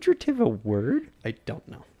 Is nutritive a word? I don't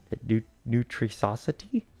know.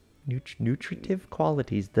 Nutrisosity? Nutritive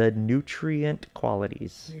qualities. The nutrient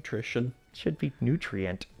qualities. Nutrition. Should be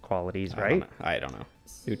nutrient qualities, right? I don't know.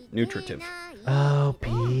 Nutritive. Oh,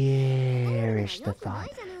 perish the thought.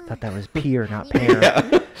 Thought that was peer, not pear.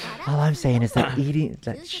 Yeah. All I'm saying is that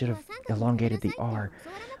that should have elongated the R.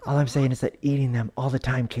 All I'm saying is that eating them all the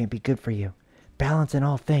time can't be good for you. Balance in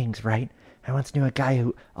all things, right? I once knew a guy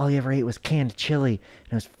who all he ever ate was canned chili,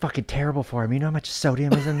 and it was fucking terrible for him. You know how much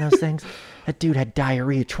sodium is in those things? That dude had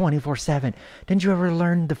diarrhea 24/7. Didn't you ever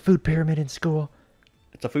learn the food pyramid in school?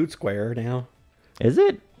 It's a food square now. Is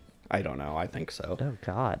it? I don't know. I think so. Oh,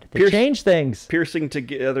 God. They changed things. Piercing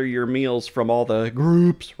together your meals from all the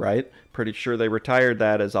groups, right? Pretty sure they retired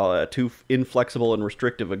that as too inflexible and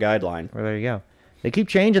restrictive a guideline. Well, there you go. They keep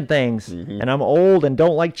changing things, and I'm old and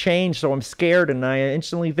don't like change, so I'm scared, and I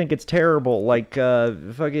instantly think it's terrible, like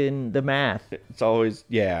fucking the math. It's always,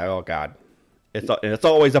 yeah, oh God. It's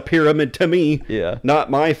always a pyramid to me. Yeah.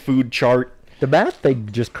 Not my food chart. The math thing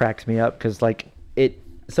just cracks me up, because, like,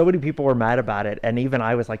 so many people were mad about it, and even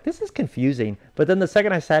I was like, this is confusing. But then the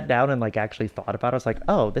second I sat down and, like, actually thought about it, I was like,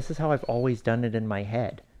 oh, this is how I've always done it in my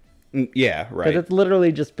head. Yeah, right. Because it's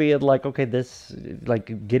literally just being like, okay, this,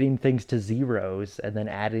 like, getting things to zeros and then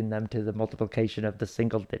adding them to the multiplication of the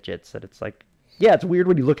single digits. And it's like, yeah, it's weird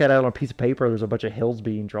when you look at it on a piece of paper, there's a bunch of hills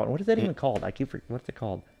being drawn. What is that even called? I keep forgetting. What's it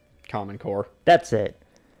called? Common Core. That's it.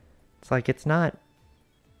 It's like, it's not,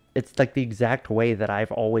 it's like the exact way that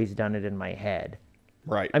I've always done it in my head.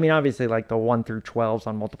 Right. I mean, obviously, like, the 1 through 12s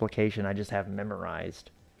on multiplication, I just have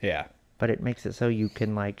memorized. Yeah. But it makes it so you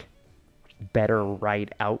can, like, better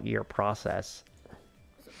write out your process.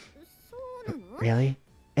 Really?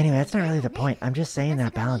 Anyway, that's not really the point. I'm just saying that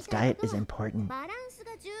a balanced diet is important.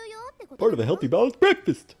 Part of a healthy balanced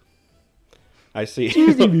breakfast. I see.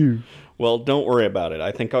 Easy view. Well, don't worry about it.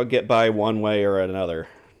 I think I'll get by one way or another.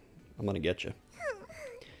 I'm gonna get you.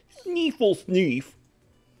 Sneefle sneef.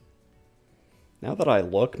 Now that I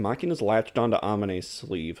look, Makina's latched onto Amine's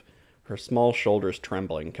sleeve. Her small shoulders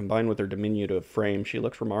trembling. Combined with her diminutive frame, she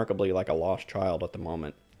looks remarkably like a lost child at the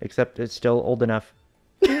moment. Except it's still old enough.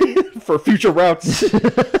 For future routes.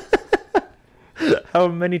 How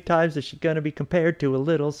many times is she gonna be compared to a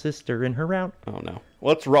little sister in her route? Oh no.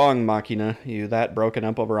 What's wrong, Makina? You that broken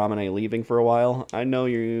up over Amine leaving for a while? I know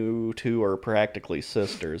you two are practically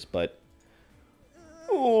sisters, but...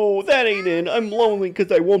 Oh, that ain't it. I'm lonely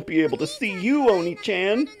because I won't be able to see you,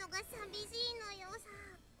 Oni-chan.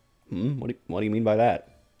 What do you mean by that?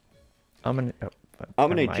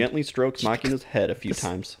 Amine gently strokes Makina's head a few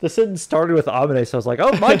times. The sentence started with Amine, so I was like,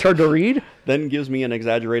 oh, my turn to read. Then gives me an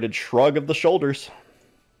exaggerated shrug of the shoulders.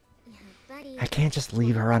 I can't just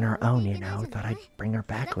leave her on her own, you know. Thought I'd bring her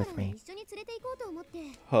back with me.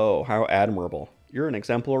 Oh, how admirable. You're an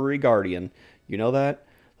exemplary guardian. You know that?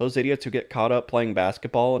 Those idiots who get caught up playing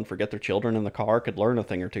basketball and forget their children in the car could learn a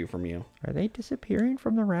thing or two from you. Are they disappearing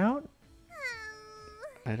from the route?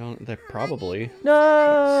 They probably.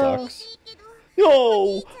 No! Sucks.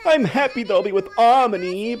 No! I'm happy they'll be with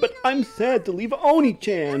Amine, but I'm sad to leave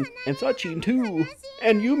Oni-chan, and Sachin too,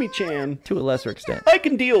 and Yumi-chan. To a lesser extent. I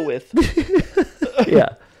can deal with.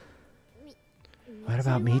 Yeah. What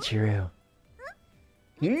about Michiru?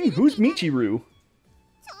 Who's Michiru?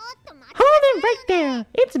 Hold it right there!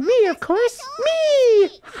 It's me, of course! Me!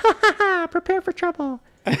 Ha ha ha! Prepare for trouble!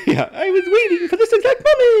 Yeah, I was waiting for this exact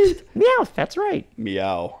moment! Meow, that's right.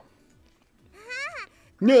 Meow.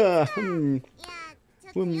 Yeah,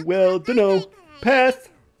 well, dunno. Pass.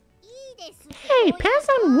 Hey, pass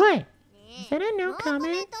on what? Is that a no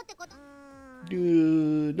comment?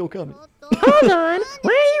 No comment. Hold on!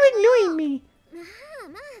 Why are you ignoring me?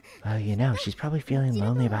 Well, you know, she's probably feeling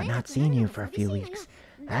lonely about not seeing you for a few weeks.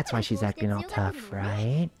 That's why she's acting all tough,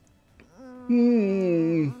 right?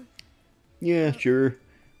 Yeah, sure.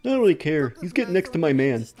 I don't really care. He's getting next to my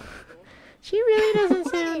man. She really doesn't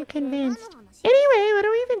sound convinced. Anyway, what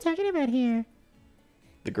are we even talking about here?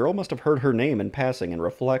 The girl must have heard her name in passing and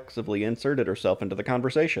reflexively inserted herself into the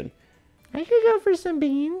conversation. I could go for some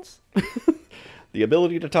beans. The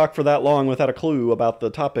ability to talk for that long without a clue about the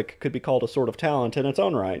topic could be called a sort of talent in its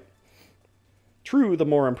own right. True, the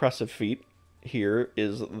more impressive feat here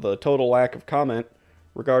is the total lack of comment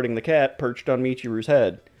regarding the cat perched on Michiru's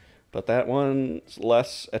head. But that one's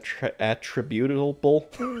less attributable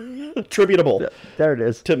There it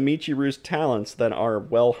is. to Michiru's talents than our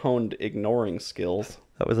well-honed ignoring skills.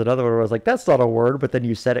 That was another one where I was like, that's not a word, but then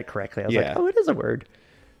you said it correctly. I was like, oh, it is a word.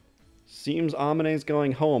 Seems Amine's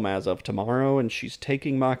going home as of tomorrow, and she's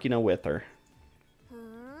taking Makina with her.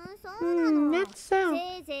 That's so.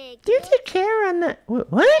 Do you take care on the...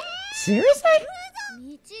 What? Seriously?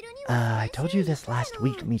 I told you this last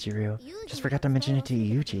week, Michiru. Just forgot to mention it to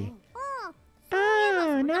Yuuji.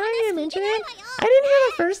 Oh, now you mention it? I didn't hear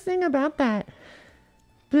the first thing about that.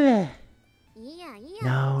 Bleh.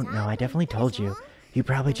 No, I definitely told you. You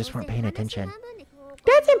probably just weren't paying attention.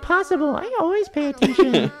 That's impossible. I always pay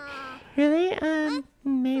attention. Really?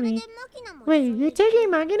 Maybe. Wait, you're taking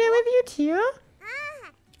Makina with you too?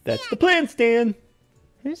 That's the plan, Stan.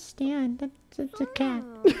 Who's Stan? That's a cat.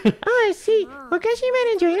 Oh, I see. Well, guess you might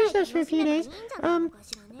enjoy yourselves for a few days.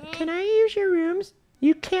 Can I use your rooms?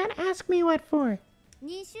 You can't ask me what for.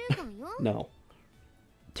 No.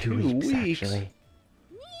 2 2 weeks, weeks. actually.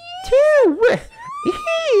 2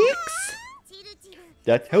 weeks?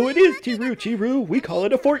 That's how it is, Chiru. We call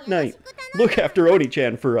it a fortnight. Look after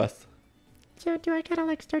Oni-chan for us. So do I gotta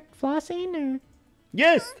like start flossing or?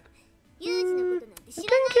 Yes. I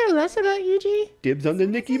couldn't care less about Yuuji. Dibs on the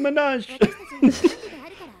Nicki Minaj.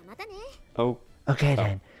 Oh. Okay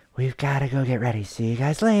then, we've gotta go get ready. See you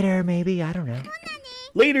guys later, maybe. I don't know.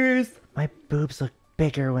 Laters. My boobs look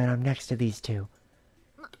bigger when I'm next to these two.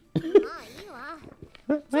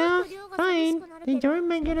 Well, fine. The dorm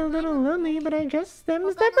might get a little lonely, but I guess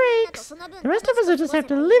them's the breaks. The rest of us will just have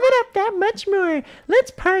to live it up that much more.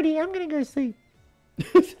 Let's party. I'm gonna go to sleep.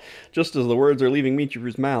 Just as the words are leaving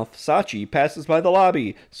Michiru's mouth, Sachi passes by the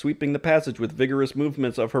lobby, sweeping the passage with vigorous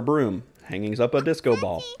movements of her broom, hanging up a disco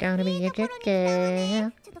ball. Gonna be a good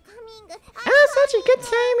girl. Oh, such a good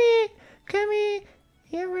timing. Come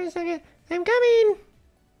here for a second. I'm coming.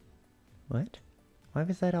 What? Why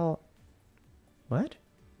was that all... What?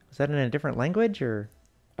 Was that in a different language, or...?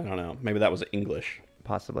 I don't know. Maybe that was English.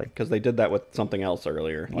 Possibly. Because they did that with something else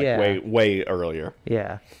earlier. Like Yeah. way earlier.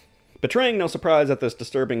 Yeah. Betraying no surprise at this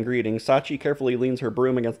disturbing greeting, Sachi carefully leans her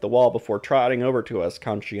broom against the wall before trotting over to us,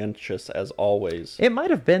 conscientious as always. It might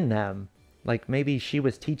have been them. Like, maybe she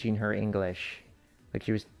was teaching her English. Like,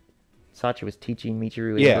 Sachi was teaching Michiru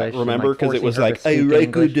English. Yeah, and, remember? Because it forcing was her to like, I speak like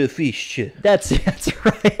English. the fish. That's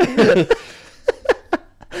right.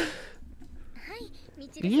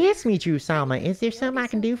 Yes, Michiru-sama. Is there something I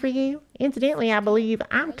can do for you? Incidentally, I believe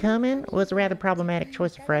 "I'm coming" was a rather problematic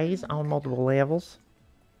choice of phrase on multiple levels.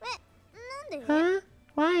 Huh?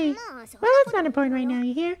 Why? Well, that's not important right now,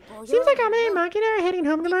 you hear? Seems like Amane and Makina are heading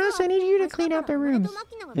home tomorrow, so I need you to clean out their rooms.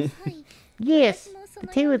 Yes, the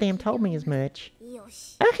two of them told me as much.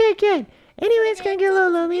 Okay, good. Anyway, it's gonna get a little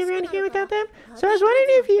lonely around here without them, so I was wondering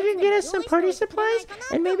if you could get us some party supplies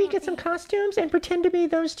and maybe get some costumes and pretend to be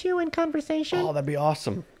those two in conversation. Oh, that'd be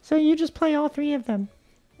awesome. So you just play all three of them.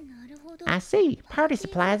 I see. Party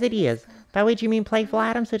supplies it is. By which you mean playful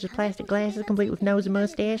items such as plastic glasses complete with nose and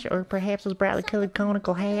mustache, or perhaps those brightly colored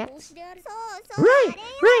conical hats?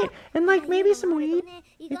 Right. And like maybe some weed,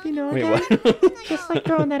 if you know what Wait, that. what? Just like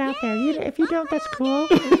throwing that out there. If you don't, that's cool.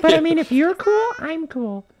 But I mean, if you're cool, I'm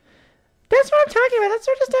cool. That's what I'm talking about. That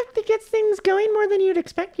sort of stuff that gets things going more than you'd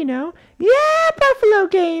expect, you know? Yeah, Buffalo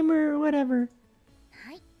game or whatever.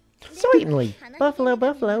 Certainly. Buffalo.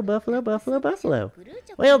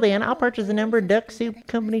 Well then, I'll purchase a number of Duck Soup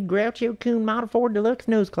Company Groucho Coon Model 4 Deluxe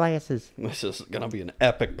nose glasses. This is gonna be an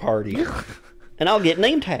epic party. And I'll get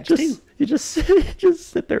name tags, too. You just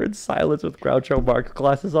sit there in silence with Groucho Marx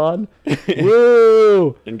glasses on.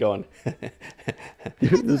 Whoa! And going,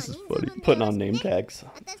 This is funny. putting on name tags.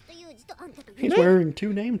 He's wearing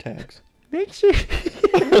 2 name tags. Make sure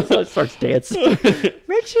Starts dancing.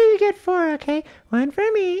 make sure you get 4, okay? 1 for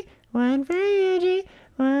me, 1 for Yuuji,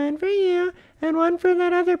 1 for you, and 1 for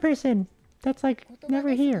that other person. That's like never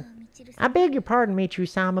here. I beg your pardon,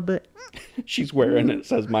 Michiru-sama, but She's wearing it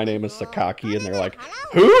says, my name is Sakaki, and they're like,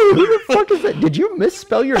 Who the fuck is that? Did you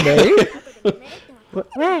misspell your name? what?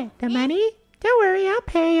 The money? Don't worry, I'll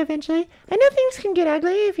pay eventually. I know things can get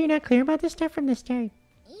ugly if you're not clear about this stuff from the start.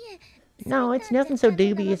 No, it's nothing so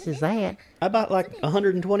dubious as that. I bought like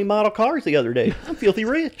 120 model cars the other day. I'm filthy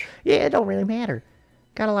rich. Yeah, it don't really matter.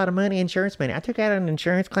 Got a lot of money, insurance money. I took out an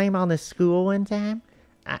insurance claim on this school one time.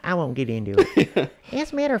 I won't get into it.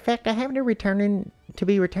 As a matter of fact, I have to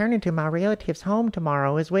be returning to my relative's home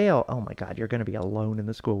tomorrow as well. Oh my god, you're going to be alone in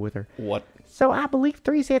the school with her. What? So I believe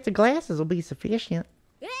 3 sets of glasses will be sufficient.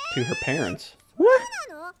 To her parents. What?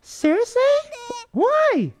 Seriously?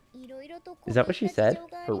 Why? Is that what she said?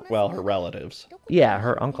 Her relatives. Yeah,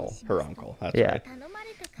 her uncle. Her uncle. That's Yeah. right.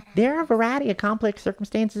 There are a variety of complex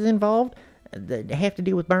circumstances involved that have to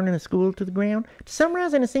do with burning a school to the ground. To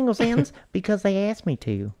summarize in a single sentence, because they asked me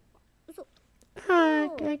to.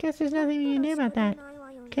 I guess there's nothing you can do about that.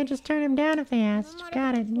 Can't just turn them down if they ask.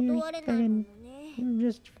 Got it. You fucking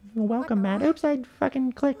just welcome, Matt. Oops, I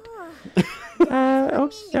fucking clicked.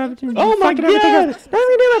 Oops. Oh my God! Nothing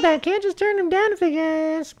to do with that. Can't just turn them down if they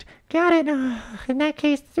asked. Got it. In that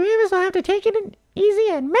case, the three of us will have to take it easy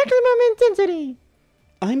at maximum intensity.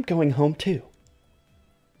 I'm going home too.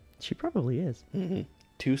 She probably is.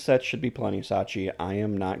 2 sets should be plenty, Sachi. I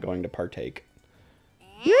am not going to partake.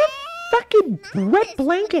 You're a fucking wet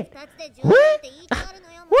blanket. What?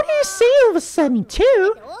 What do you say all of a sudden,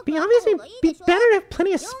 too? Be obviously be better to have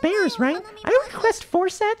plenty of spares, right? I request 4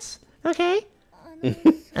 sets, okay?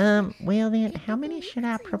 Well then, how many should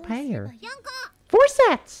I prepare? 4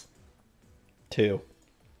 sets! 2.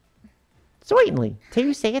 Certainly.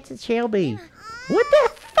 2 sets it shall be. What the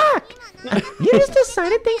fuck? You just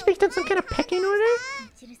decided things based on some kind of pecking order?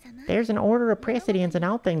 There's an order of precedence in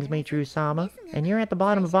all things, Michiru-sama, and you're at the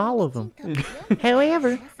bottom of all of them.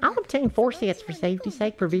 However, I'll obtain 4 sets for safety's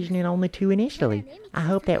sake, provisioning only 2 initially. I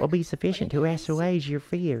hope that will be sufficient to assuage your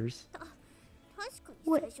fears.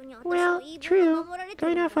 Well, true.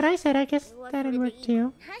 Going off what I said, I guess that'd work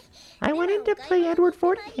too. I wanted to play Edward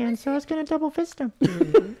Ford again, so I was gonna double fist him.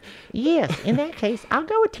 Yes, in that case, I'll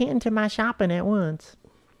go attend to my shopping at once.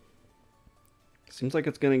 Seems like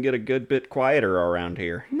it's going to get a good bit quieter around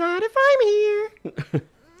here. Not if I'm here.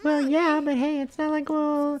 Well, yeah, but hey, it's not like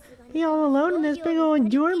we'll be all alone in this big old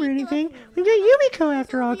dorm or anything. We've got Yumiko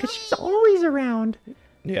after all, because she's always around.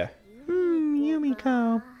 Yeah.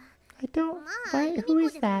 Yumiko. I don't... who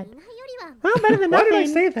is that? Well, better than nothing. Why did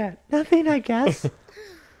I say that? Nothing, I guess.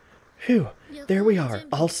 Phew. There we are,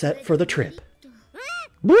 all set for the trip.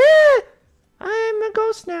 I'm a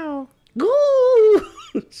ghost now. Goo!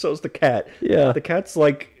 So's the cat. Yeah. The cat's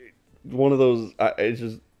like one of those. It's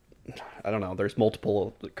just, I don't know. There's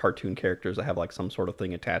multiple cartoon characters that have like some sort of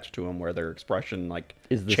thing attached to them where their expression like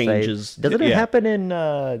Is the changes. Same. Doesn't it happen in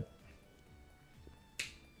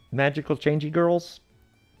Magical Changey Girls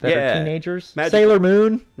that are teenagers? Sailor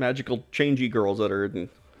Moon? Magical changey girls that are.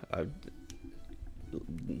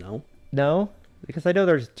 No. No? Because I know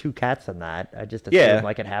there's 2 cats in that. I just assume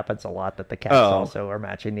like it happens a lot that the cats also are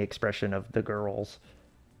matching the expression of the girls.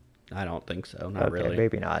 I don't think so. Not Okay, really.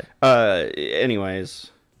 maybe not. Anyways.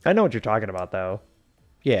 I know what you're talking about, though.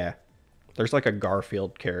 Yeah. There's like a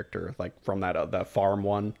Garfield character, like from that farm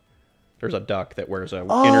one. There's a duck that wears a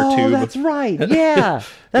inner tube. Oh, that's right. Yeah.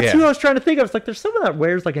 That's who I was trying to think of. It's like there's someone that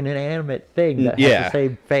wears like an inanimate thing that has the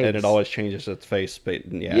same face. And it always changes its face. But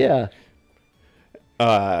Yeah.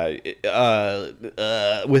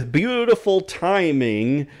 With beautiful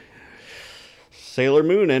timing, Sailor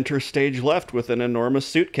Moon enters stage left with an enormous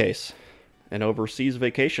suitcase. An overseas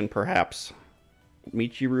vacation, perhaps.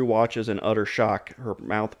 Michiru watches in utter shock, her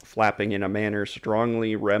mouth flapping in a manner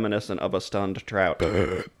strongly reminiscent of a stunned trout.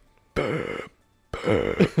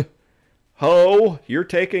 Ho, you're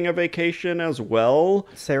taking a vacation as well?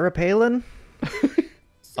 Sarah Palin?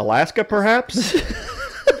 Alaska, perhaps?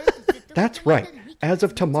 That's right. As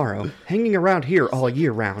of tomorrow, hanging around here all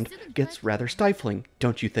year round gets rather stifling,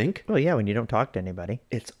 don't you think? Well, yeah, when you don't talk to anybody.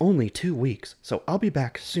 It's only 2 weeks, so I'll be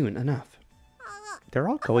back soon enough. They're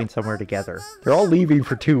all going somewhere together. They're all leaving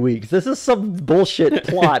for 2 weeks. This is some bullshit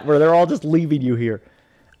plot where they're all just leaving you here.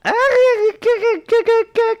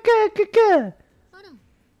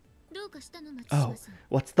 Oh,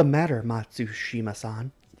 what's the matter,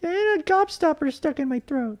 Matsushima-san? And a gobstopper stuck in my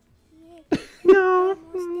throat. No,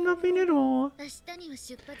 nothing at all.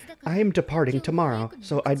 I am departing tomorrow,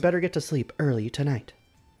 so I'd better get to sleep early tonight.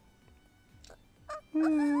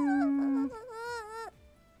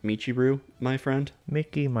 Michiru, my friend?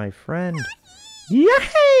 Mickey, my friend.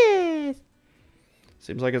 Yes!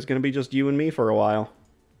 Seems like it's gonna be just you and me for a while.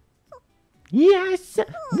 Yes!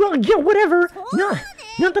 Well, yeah, whatever.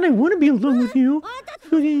 Not that I want to be alone with you.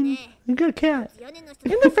 Fucking, I got a cat.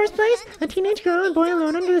 In the first place, a teenage girl and boy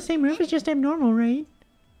alone under the same roof is just abnormal, right?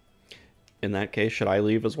 In that case, should I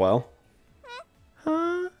leave as well?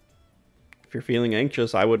 Huh? If you're feeling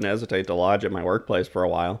anxious, I wouldn't hesitate to lodge at my workplace for a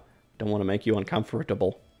while. Don't want to make you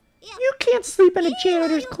uncomfortable. You can't sleep in a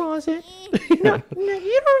janitor's closet. No,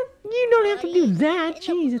 you don't have to do that.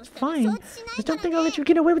 Jeez, it's fine. Just don't think I'll let you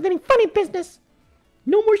get away with any funny business.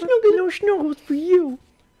 No more snuggles. No snuggles for you.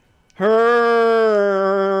 Herm!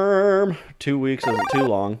 2 weeks isn't too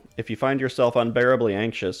long. If you find yourself unbearably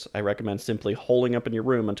anxious, I recommend simply holing up in your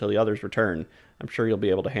room until the others return. I'm sure you'll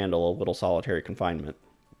be able to handle a little solitary confinement.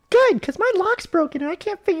 Good, because my lock's broken and I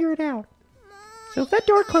can't figure it out. So if that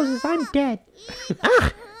door closes, I'm dead.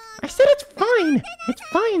 Ugh! I said it's fine. It's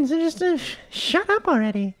fine, so just shut up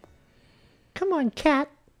already. Come on,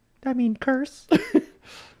 cat. I mean, curse.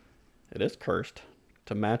 It is cursed.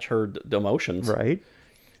 To match her emotions. Right.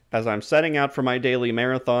 As I'm setting out for my daily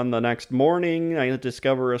marathon the next morning, I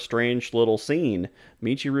discover a strange little scene.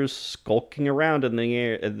 Michiru's skulking around in the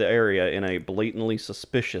area in a blatantly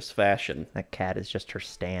suspicious fashion. That cat is just her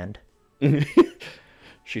stand.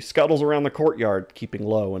 She scuttles around the courtyard, keeping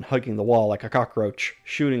low and hugging the wall like a cockroach,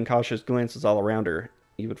 shooting cautious glances all around her.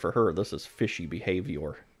 Even for her, this is fishy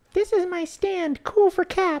behavior. This is my stand, cool for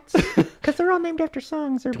cats. Because they're all named after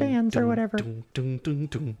songs or bands or whatever.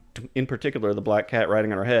 In particular, the black cat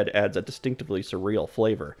riding on her head adds a distinctively surreal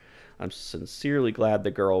flavor. I'm sincerely glad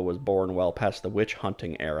the girl was born well past the witch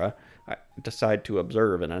hunting era. I decide to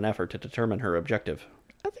observe in an effort to determine her objective.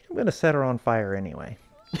 I think I'm going to set her on fire anyway.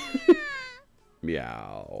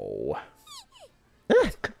 Meow.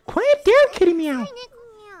 Quiet down, kitty meow.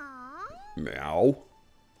 Meow.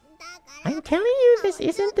 I'm telling you, this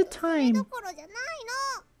isn't the time.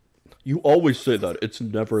 You always say that. It's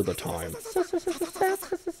never the time.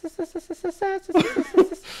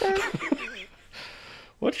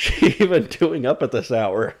 What's she even doing up at this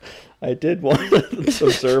hour? I did want to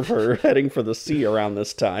observe her heading for the sea around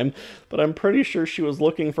this time, but I'm pretty sure she was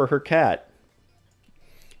looking for her cat.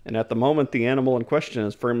 And at the moment, the animal in question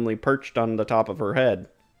is firmly perched on the top of her head.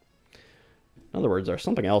 In other words, there's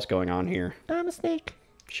something else going on here. I'm a snake.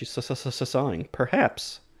 She's sawing.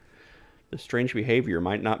 Perhaps. This strange behavior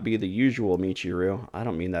might not be the usual Michiru. I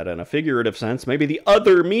don't mean that in a figurative sense. Maybe the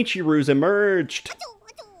other Michirus emerged.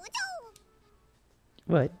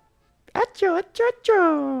 What? Acho, acho,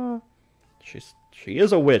 acho. She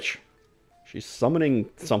is a witch. She's summoning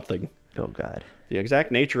something. Oh, God. The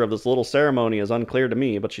exact nature of this little ceremony is unclear to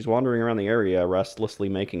me, but she's wandering around the area, restlessly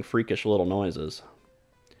making freakish little noises.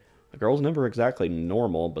 The girl's never exactly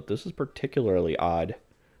normal, but this is particularly odd.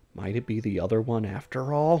 Might it be the other one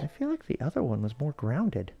after all? I feel like the other one was more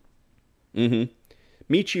grounded.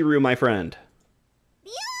 Mm-hmm. Michiru, my friend.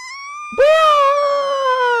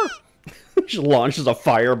 She launches a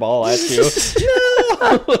fireball at you.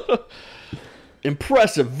 No!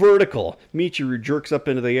 Impressive vertical. Michiru jerks up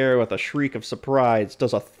into the air with a shriek of surprise,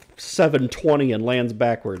 does a 720 and lands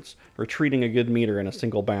backwards, retreating a good meter in a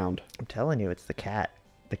single bound. I'm telling you, it's the cat.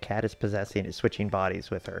 The cat is possessing, is switching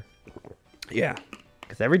bodies with her. Yeah.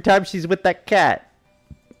 Because every time she's with that cat,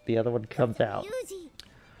 the other one comes out.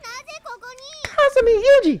 Kazumi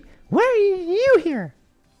Yuuji, why are you here?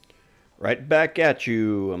 Right back at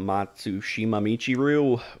you, Matsushima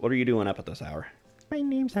Michiru. What are you doing up at this hour? My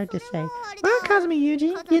name's hard to say. Well, Kazumi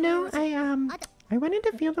Yuuji, you know, I wanted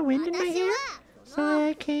to feel the wind in my hair, so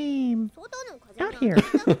I came out here.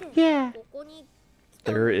 Yeah.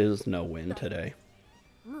 There is no wind today.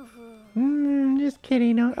 Just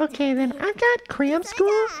kidding. Okay, then I've got cram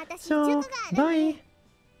school, so bye.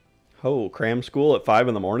 Oh, cram school at 5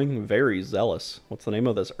 in the morning? Very zealous. What's the name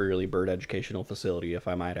of this early bird educational facility, if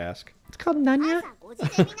I might ask? It's called Nanya.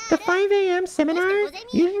 The 5 a.m. seminar.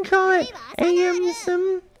 You can call it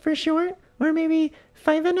AM for short, or maybe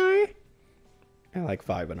 5-NR. I like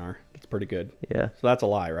 5-NR. It's pretty good. Yeah. So that's a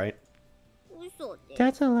lie, right?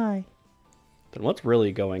 That's a lie. Then what's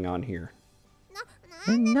really going on here?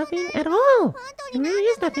 Nothing at all. There really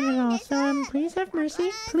is nothing at all. So please have mercy.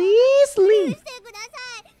 Please leave.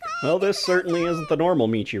 Well, this certainly isn't the normal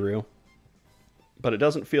Michiru. But it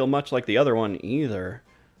doesn't feel much like the other one either.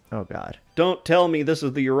 Oh, God. Don't tell me this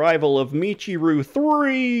is the arrival of Michiru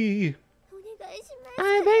 3!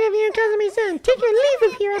 I beg of you, Kazumi-san, take your leave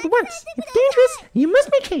of here at once. It's dangerous. You must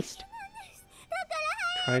make haste.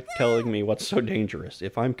 Try telling me what's so dangerous.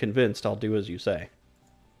 If I'm convinced, I'll do as you say.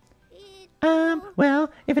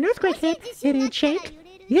 Well, if an earthquake hit, it'd shake.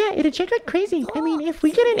 Yeah, it'd shake like crazy. I mean, if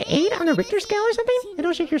we get an 8 on the Richter scale or something,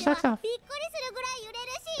 it'll shake your socks off.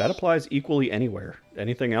 That applies equally anywhere.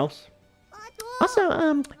 Anything else?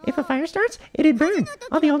 Also, if a fire starts, it'd burn.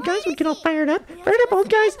 All the old guys would get all fired up. Fired up old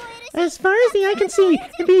guys, as far as the eye can see.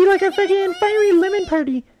 It'd be like a fucking fiery lemon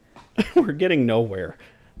party. We're getting nowhere.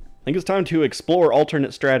 I think it's time to explore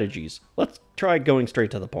alternate strategies. Let's try going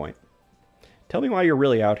straight to the point. Tell me why you're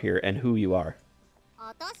really out here and who you are.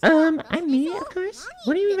 I'm me, of course.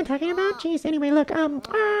 What are you even talking about? Jeez, anyway, look,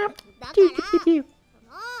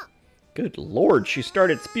 Good lord, she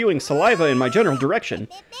started spewing saliva in my general direction.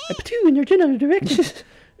 in your general direction.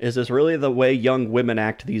 Is this really the way young women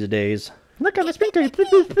act these days? Look, I'm a sprinter. Come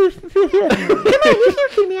on, you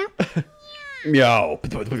hear me out. Meow.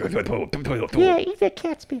 Yeah, eat that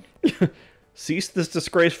cat spit. Cease this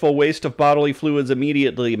disgraceful waste of bodily fluids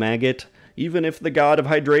immediately, maggot. Even if the god of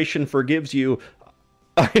hydration forgives you,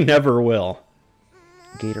 I never will.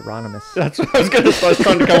 Gatoronymus. That's what I was going to say. I was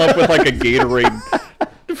trying to come up with like a Gatorade.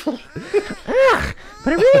 Ugh,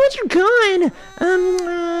 but I really want you gone.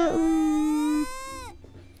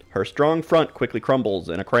 Her strong front quickly crumbles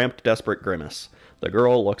in a cramped, desperate grimace. The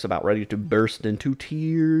girl looks about ready to burst into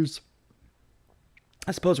tears.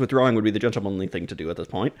 I suppose withdrawing would be the gentlemanly thing to do at this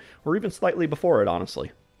point, or even slightly before it,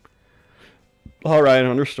 honestly. Alright,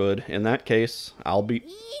 understood. In that case, I'll be...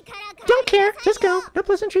 Don't care. Just go. No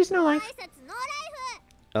pleasantries, no life.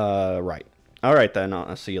 Right. Alright then,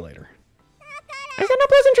 I'll see you later. I said no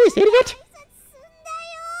pleasantries, idiot.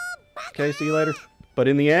 Okay, see you later. But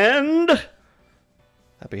in the end...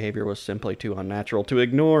 That behavior was simply too unnatural to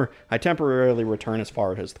ignore. I temporarily return as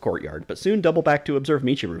far as the courtyard, but soon double back to observe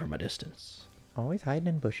Michiru from a distance. Always hiding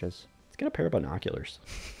in bushes. Let's get a pair of binoculars.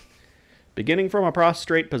 Beginning from a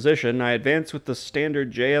prostrate position, I advance with the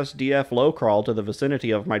standard JSDF low crawl to the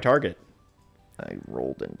vicinity of my target. I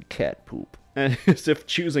rolled in cat poop. As if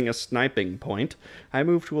choosing a sniping point, I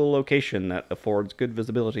move to a location that affords good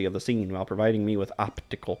visibility of the scene while providing me with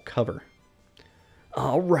optical cover.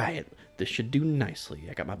 Alright, this should do nicely.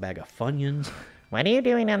 I got my bag of Funyuns. What are you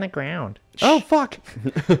doing on the ground? Oh, fuck!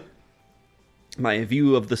 My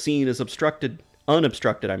view of the scene is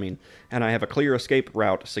unobstructed, and I have a clear escape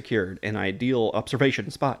route secured, an ideal observation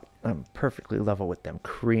spot. I'm perfectly level with them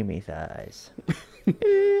creamy thighs.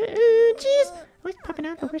 Jeez. Always popping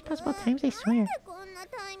out the worst possible times, I swear.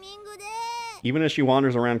 Even as she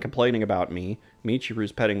wanders around complaining about me,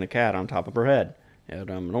 Michiru's petting the cat on top of her head. An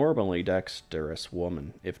abnormally dexterous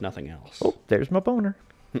woman, if nothing else. Oh, there's my boner.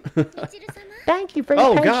 Thank you for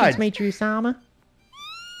your patience, Michiru-sama.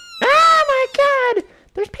 Oh my god!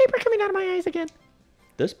 There's paper coming out of my eyes again.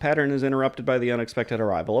 This pattern is interrupted by the unexpected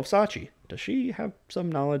arrival of Sachi. Does she have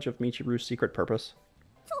some knowledge of Michiru's secret purpose?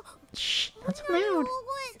 Shh, not so loud.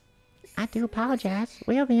 I do apologize.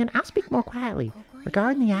 Well then, I'll speak more quietly.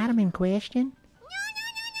 Regarding the item in question...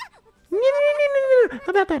 No. How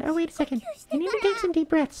about that? Oh, wait a second. You need to take some deep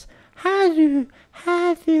breaths. Hazu.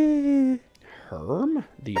 Herm?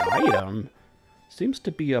 The item? Seems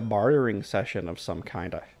to be a bartering session of some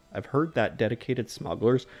kind. I've heard that dedicated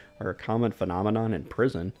smugglers are a common phenomenon in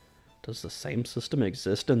prison. Does the same system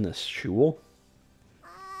exist in this shul?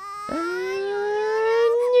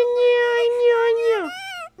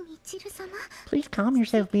 Please calm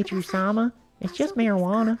yourself, Michiru-sama. It's just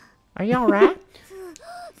marijuana. Are you alright?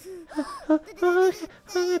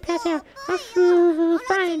 Pass out.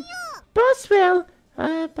 Fine. Boswell.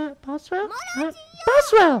 Boswell?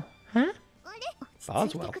 Boswell! Huh?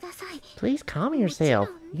 Boswell? Please calm yourself.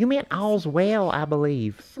 You meant all's well, I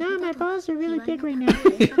believe. No, my balls are really big right now.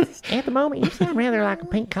 At the moment, you sound rather like a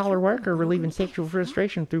pink-collar worker relieving sexual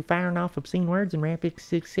frustration through firing off obscene words in rapid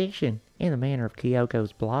succession, in the manner of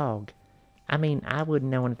Kyoko's blog. I mean, I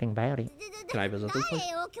wouldn't know anything about it. Can I visit this place?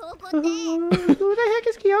 Who the heck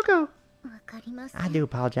is Kyoko? I do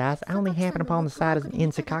apologize. I only happened upon the site as an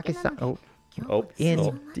Insakaki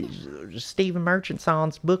Stephen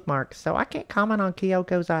Merchantson's bookmark, so I can't comment on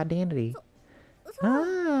Kyoko's identity.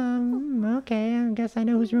 Okay, I guess I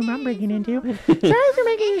know whose room I'm breaking into. Sorry for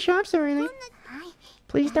making you show up so early.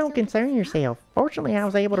 Please don't concern yourself. Fortunately, I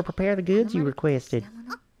was able to prepare the goods you requested.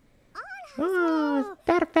 Oh, is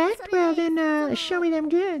that a fact? Well, then, show me them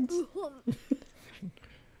goods.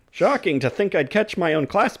 Shocking to think I'd catch my own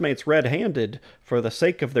classmates red-handed. For the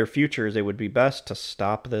sake of their futures, it would be best to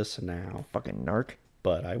stop this now. Fucking narc.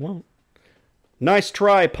 But I won't. Nice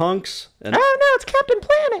try, punks. Oh no, it's Captain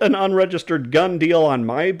Planet! An unregistered gun deal on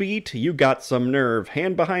my beat? You got some nerve.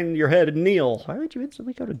 Hand behind your head and kneel. Why would you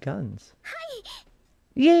instantly go to guns?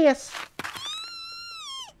 Yes!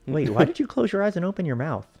 Wait, why did you close your eyes and open your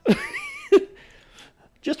mouth?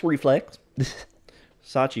 Just reflex.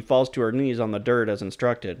 Sachi falls to her knees on the dirt as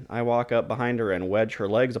instructed. I walk up behind her and wedge her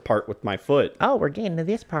legs apart with my foot. Oh, we're getting to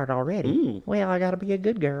this part already. Well, I gotta be a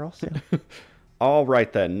good girl, so... All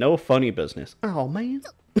right then, no funny business. Oh, man.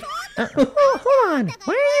 Hold on!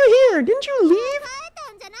 Why are you here? Didn't you leave?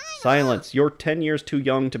 Silence. You're 10 years too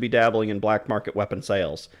young to be dabbling in black market weapon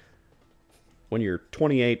sales. When you're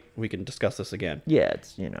 28, we can discuss this again. Yeah,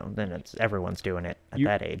 it's, then it's everyone's doing it at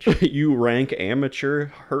that age. You rank amateur,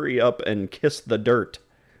 hurry up and kiss the dirt.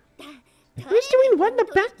 Who's doing what in the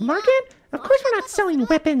black market? Of course we're not selling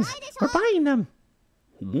weapons. We're buying them.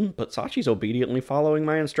 But Sachi's obediently following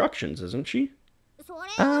my instructions, isn't she?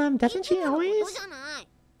 Doesn't she always?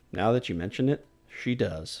 Now that you mention it, she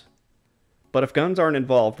does. But if guns aren't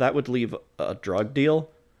involved, that would leave a drug deal.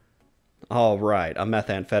 All right, a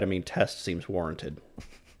methamphetamine test seems warranted.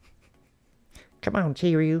 Come on,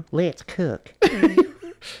 Chiru, let's cook.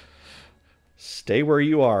 Stay where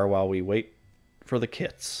you are while we wait for the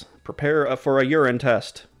kits. Prepare for a urine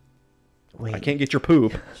test. Wait. I can't get your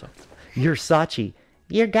poop. So. You're Sachi.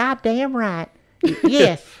 You're goddamn right.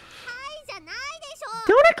 Yes.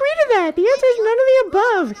 Don't agree to that. The answer is none of the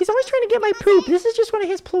above. He's always trying to get my poop. This is just one of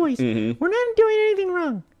his ploys. We're not doing anything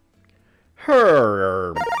wrong.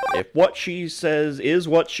 If what she says is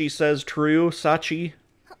what she says true, Sachi.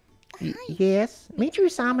 Yes.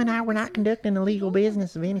 Michiru-sama and I were not conducting illegal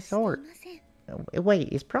business of any sort. Wait,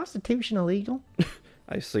 is prostitution illegal?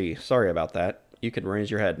 I see. Sorry about that. You can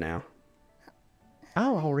raise your head now.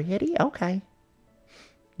 Oh, already? Okay.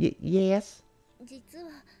 Yes.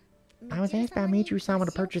 I was asked by Michiru-sama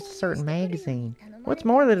to purchase a certain magazine. What's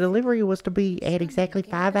more, the delivery was to be at exactly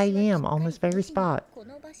 5 a.m. on this very spot.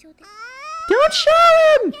 Don't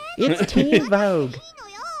show him! It's Teen Vogue.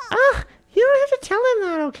 Ah, you don't have to tell him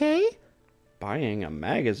that, okay? Buying a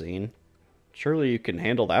magazine? Surely you can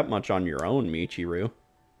handle that much on your own, Michiru.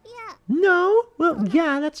 No, well,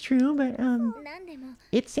 yeah, that's true, but,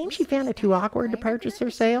 it seems she found it too awkward to purchase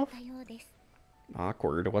herself.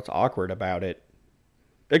 Awkward? What's awkward about it?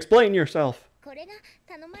 Explain yourself.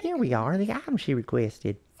 Here we are, the item she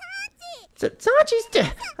requested. Sachi's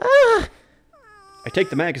I take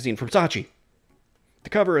the magazine from Sachi. The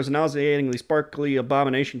cover is a nauseatingly sparkly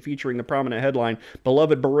abomination featuring the prominent headline,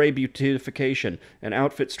 Beloved Beret Beautification, an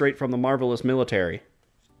outfit straight from the marvelous military.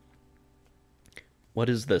 What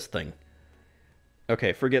is this thing?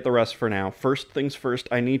 Okay, forget the rest for now. First things first,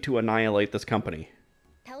 I need to annihilate this company.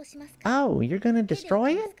 Oh, you're gonna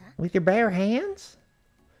destroy it? With your bare hands?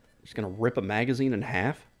 Just gonna rip a magazine in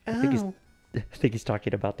half? I think he's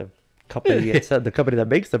talking about the company, the company that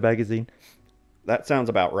makes the magazine. That sounds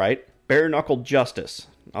about right. Bare-knuckled justice.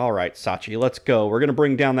 All right, Sachi, let's go. We're gonna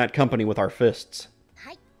bring down that company with our fists.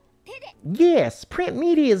 Yes, print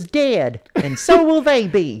media is dead, and so will they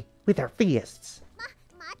be, with our fists.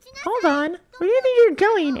 Hold on, where do you think you're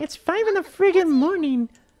going? It's 5 in the friggin' morning.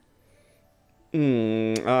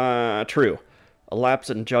 True. A lapse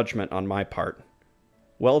in judgment on my part.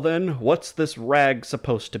 Well then, what's this rag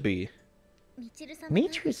supposed to be?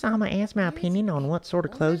 Michiru-sama asked my opinion on what sort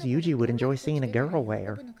of clothes Yuuji would enjoy seeing a girl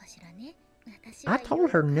wear. I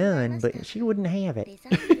told her none, but she wouldn't have it.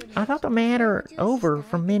 I thought the matter over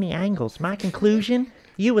from many angles. My conclusion,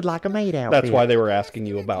 you would like a maid outfit. That's why they were asking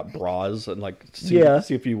you about bras and see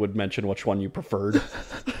if you would mention which one you preferred.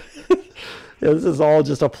 Yeah, this is all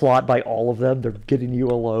just a plot by all of them. They're getting you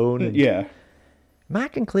alone. And... Yeah. My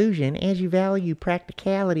conclusion, as you value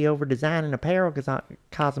practicality over design and apparel,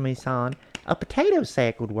 Kazumi-san, a potato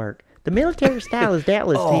sack would work. The military style is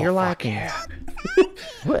doubtless to your liking. Yeah.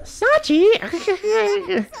 What, Sachi?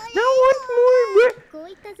 No one more.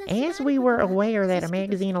 As we were aware that a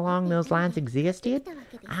magazine along those lines existed,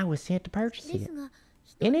 I was sent to purchase it.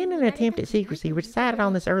 And in an attempt at secrecy, we decided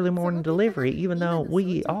on this early morning delivery, even though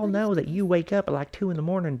we all know that you wake up at like 2 in the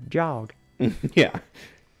morning to jog. Yeah.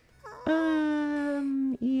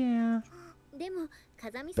 Yeah.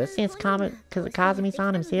 But since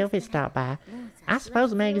Kazumi-san himself has stopped by, I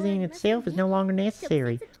suppose the magazine itself is no longer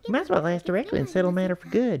necessary. We might as well ask directly and settle the matter for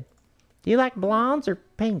good. Do you like blondes or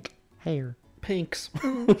pink hair? Pinks.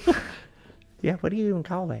 Yeah, what do you even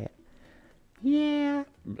call that? Yeah.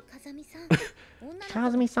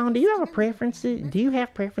 Kazumi-san, do you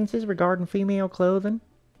have preferences regarding female clothing?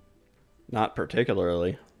 Not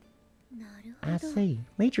particularly. I see.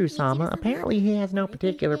 Michiru-sama, apparently he has no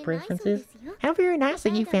particular preferences. How very nice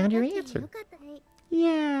that you found your answer.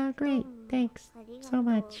 Yeah, great. Thanks so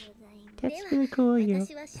much. That's really cool of you.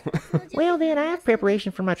 Well then, I have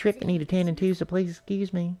preparation for my trip that need attending to, so please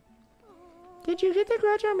excuse me. Did you get the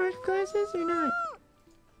Groucho Marx glasses or not?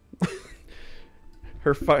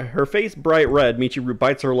 Her face bright red, Michiru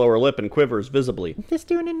bites her lower lip and quivers visibly. This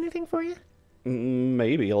doing anything for you?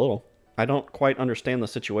 Maybe a little. I don't quite understand the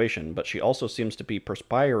situation, but she also seems to be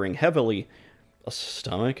perspiring heavily. A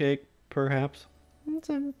stomachache, perhaps? It's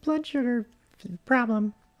a blood sugar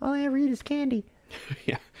problem. All I ever eat is candy.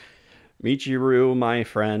 Yeah. Michiru, my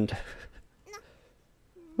friend.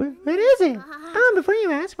 What is it? Oh, before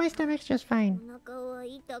you ask, my stomach's just fine.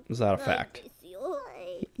 Is that a fact?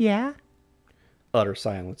 Yeah? Utter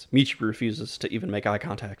silence. Michiru refuses to even make eye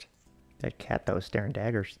contact. That cat, though, is staring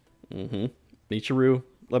daggers. Mm-hmm. Michiru,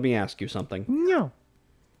 let me ask you something. No.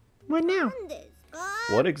 What now?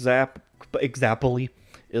 What exactly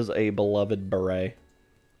is a beloved beret?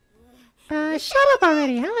 Shut up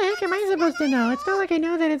already. How the heck am I supposed to know? It's not like I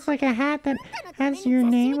know that it's like a hat that has your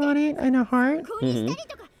name on it and a heart. Mm-hmm.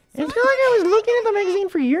 It's not like I was looking at the magazine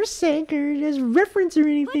for your sake or as reference or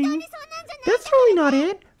anything. That's totally not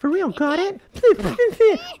it. For real, got it?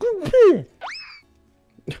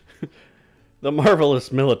 The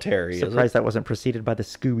marvelous military. Surprised that wasn't preceded by the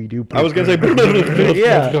Scooby-Doo. I was going to say...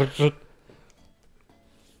 Yeah.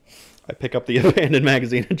 I pick up the abandoned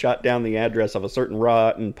magazine and jot down the address of a certain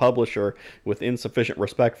rotten publisher with insufficient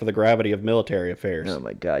respect for the gravity of military affairs. Oh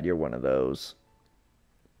my god, you're one of those.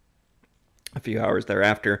 A few hours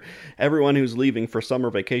thereafter, everyone who's leaving for summer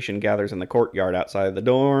vacation gathers in the courtyard outside the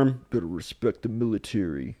dorm. Better respect the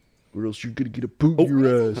military, or else you're gonna get a boot in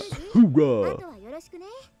your ass. Hoorah!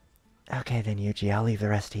 Okay then, Yuuji, I'll leave the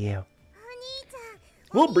rest to you.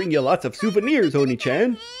 We'll bring you lots of souvenirs,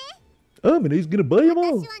 Oni-chan. Amine's gonna buy them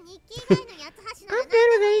all. I'm good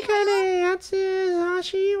with any kind of Yatsu,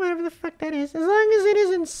 Hashi, whatever the fuck that is, as long as it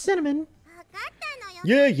isn't cinnamon.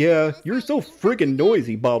 Yeah, you're so friggin'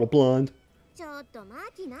 noisy, Bottle Blonde.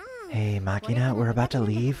 Hey, Makina, we're about to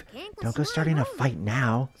leave. Don't go starting a fight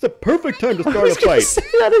now. It's the perfect time to start a fight.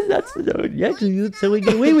 Actually, that's how we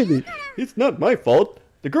get away with it. It's not my fault.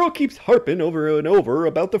 The girl keeps harping over and over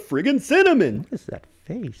about the friggin' cinnamon. What is that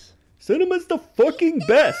face? Cinnamon's the fucking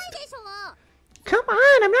best. Come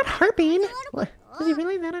on, I'm not harping. What? Was he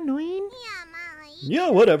really that annoying? Yeah,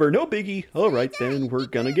 whatever, no biggie. Alright then, we're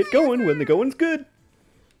gonna get going when the going's good.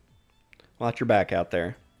 Watch your back out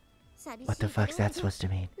there. What the fuck's that supposed to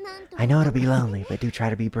mean? I know it'll be lonely, but do try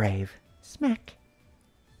to be brave. Smack.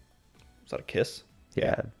 Is that a kiss?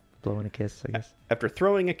 Yeah, blowing a kiss, I guess. After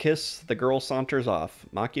throwing a kiss, the girl saunters off.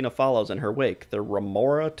 Makina follows in her wake, the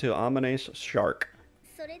remora to Amine's shark.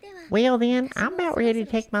 Well then, I'm about ready to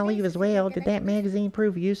take my leave as well. Did that magazine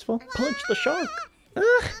prove useful? Punch the shark!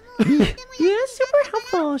 Yeah, super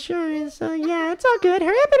helpful, sure is. Yeah, it's all good.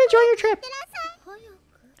 Hurry up and enjoy your trip.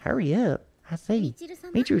 Hurry up. I see.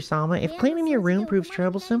 Michiru-sama, if cleaning your room proves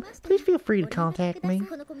troublesome, please feel free to contact me.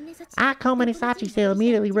 I, Koma and Isachi, shall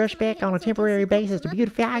immediately rush back on a temporary basis to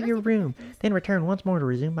beautify your room, then return once more to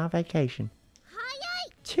resume my vacation.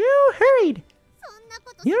 Too hurried!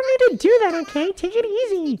 You don't need to do that, okay? Take it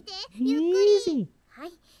easy. Easy.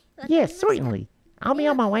 Yes, certainly. I'll be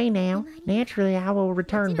on my way now. Naturally, I will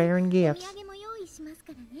return bearing gifts.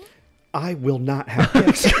 I will not have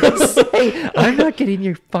gifts. Hey, I'm not getting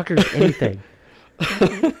your fuckers anything.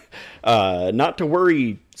 Not to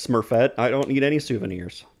worry, Smurfette. I don't need any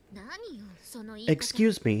souvenirs.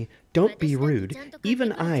 Excuse me, don't be rude.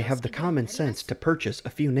 Even I have the common sense to purchase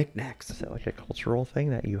a few knickknacks. Is that like a cultural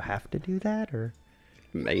thing that you have to do that, or?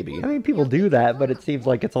 Maybe. I mean, people do that, but it seems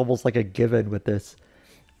like it's almost like a given with this.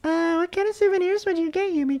 What kind of souvenirs would you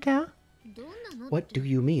get, Yumiko? What do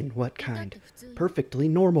you mean, what kind? Perfectly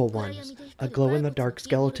normal ones. A glow-in-the-dark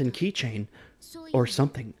skeleton keychain. Or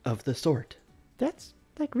something of the sort. That's,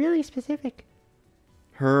 like, really specific.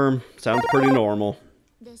 Sounds pretty normal.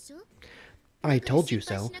 I told you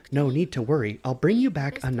so. No need to worry. I'll bring you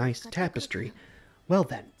back a nice tapestry. Well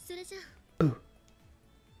then. Ooh.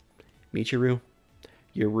 Michiru,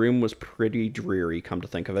 your room was pretty dreary, come to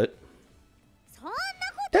think of it.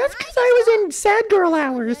 That's because I was in sad girl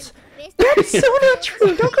hours. That's so not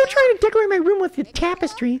true. Don't go trying to decorate my room with a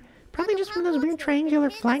tapestry. Probably just one of those weird triangular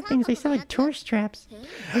flag things they sell like tourist traps.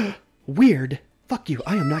 Weird. Fuck you.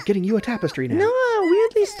 I am not getting you a tapestry now. No,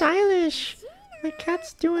 weirdly stylish. My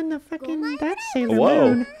cat's doing the fucking that's Sailor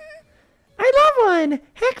Whoa. Moon. I love one.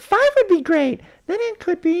 Heck, 5 would be great. Then it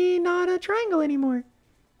could be not a triangle anymore.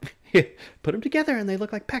 Put them together and they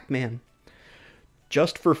look like Pac-Man.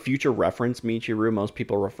 Just for future reference, Michiru, most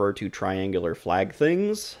people refer to triangular flag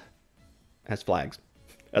things as flags.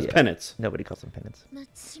 As pennants. Nobody calls them pennants.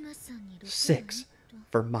 6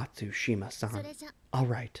 for Matsushima-san. All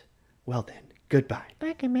right. Well then, goodbye.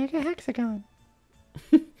 I can make a hexagon.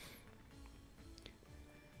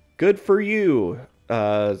 Good for you.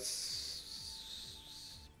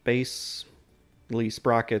 Space Lee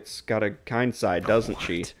Sprocket's got a kind side, doesn't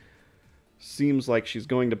she? Seems like she's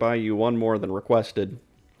going to buy you one more than requested.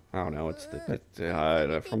 I don't know, it's from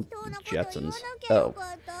the Jetsons. Oh.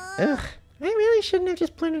 Ugh, I really shouldn't have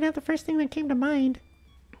just pointed out the first thing that came to mind.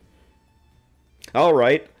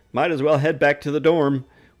 Alright, might as well head back to the dorm.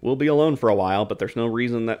 We'll be alone for a while, but there's no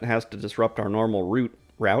reason that has to disrupt our normal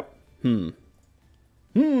route. When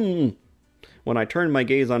I turn my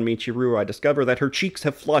gaze on Michiru, I discover that her cheeks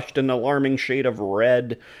have flushed an alarming shade of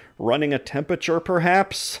red. Running a temperature,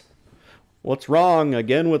 perhaps? What's wrong?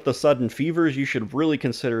 Again with the sudden fevers? You should really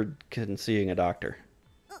consider seeing a doctor.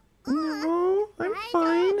 No, I'm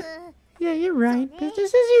fine. Yeah, you're right.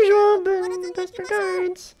 Business as usual, but best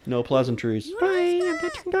regards. No pleasantries. Bye, I'm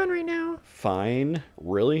not turned on right now. Fine.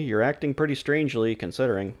 Really? You're acting pretty strangely,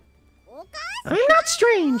 considering. I'm not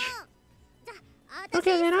strange.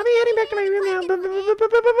 Okay, then I'll be heading back to my room now.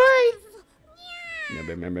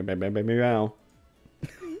 Bye-bye-bye-bye. Meow.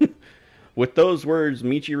 With those words,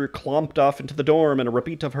 Michiru clomped off into the dorm in a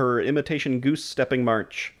repeat of her imitation goose-stepping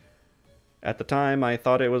march. At the time, I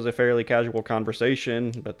thought it was a fairly casual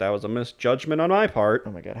conversation, but that was a misjudgment on my part.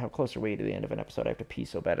 Oh my god, how close are we to the end of an episode? I have to pee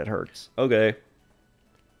so bad it hurts. Okay.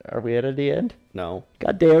 Are we at the end? No.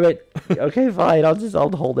 God damn it. Okay, fine. I'll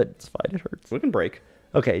hold it. It's fine. It hurts. We can break.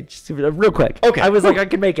 Okay, just real quick. Okay. I was like, I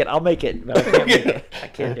can make it. I'll make it. But I can't make it. I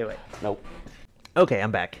can't do it. Nope. Okay,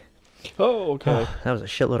 I'm back. Oh, okay. That was a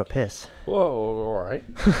shitload of piss. Whoa, all right.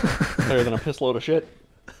 Better than a piss load of shit.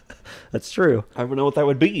 That's true. I don't know what that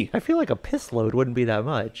would be. I feel like a piss load wouldn't be that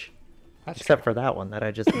much. Except for that one that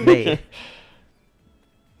I just made.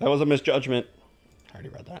 That was a misjudgment. I already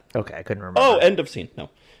read that. Okay, I couldn't remember. Oh, end of scene. No.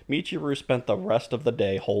 Michiru spent the rest of the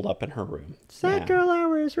day holed up in her room. Sad girl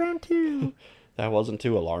hours, round 2. That wasn't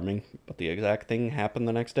too alarming, but the exact thing happened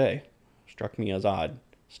the next day. Struck me as odd.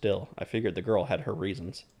 Still, I figured the girl had her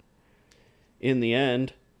reasons. In the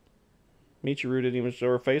end, Michiru didn't even show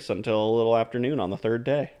her face until a little afternoon on the third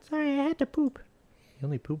day. Sorry, I had to poop. You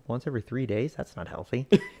only poop once every 3 days? That's not healthy.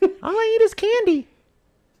 All I eat is candy.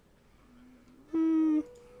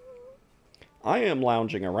 I am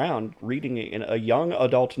lounging around reading a young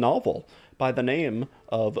adult novel by the name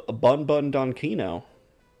of Bun Bun Donkino.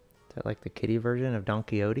 Is that like the kiddie version of Don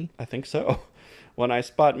Quixote? I think so. When I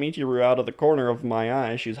spot Michiru out of the corner of my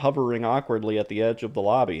eye, she's hovering awkwardly at the edge of the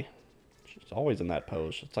lobby. She's always in that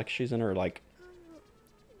pose. It's like she's in her, like,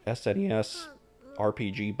 SNES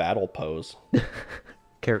RPG battle pose.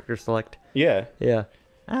 Character select. Yeah. Yeah.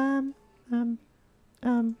 My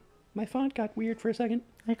font got weird for a second.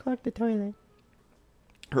 I clogged the toilet.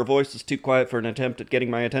 Her voice is too quiet for an attempt at getting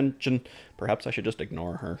my attention. Perhaps I should just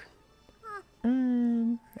ignore her.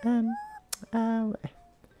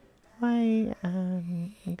 Why,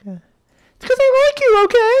 It's because I like you,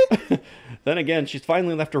 okay? Then again, she's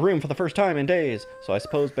finally left her room for the first time in days, so I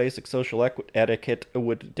suppose basic social etiquette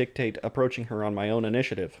would dictate approaching her on my own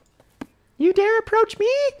initiative. You dare approach me?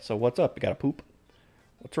 So what's up? You gotta poop?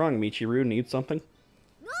 What's wrong, Michiru? Need something?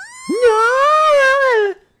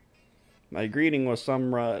 No! My greeting was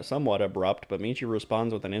somewhat abrupt, but Michiru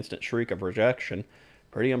responds with an instant shriek of rejection.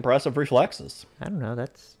 Pretty impressive reflexes. I don't know,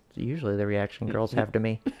 that's usually the reaction girls have to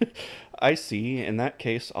me. I see. In that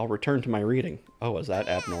case, I'll return to my reading. Oh, is that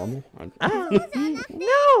abnormal?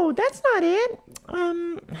 No, that's not it.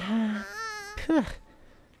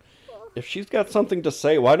 If she's got something to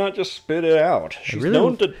say, why not just spit it out? She's really-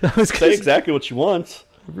 known to say exactly what she wants.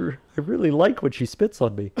 I really like when she spits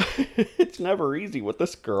on me. It's never easy with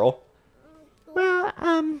this girl. Well,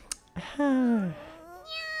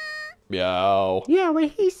 Meow. yeah,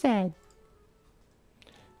 what he said.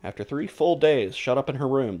 After 3 full days, shut up in her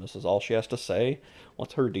room. This is all she has to say?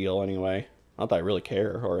 What's her deal, anyway? Not that I really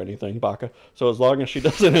care or anything, Baka. So as long as she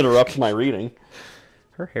doesn't interrupt my reading.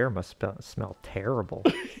 Her hair must smell terrible.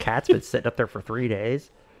 Cat's been sitting up there for 3 days.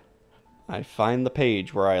 I find the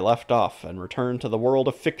page where I left off and return to the world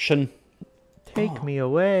of fiction. Take me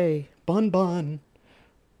away. Bun bun.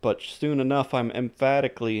 But soon enough, I'm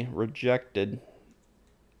emphatically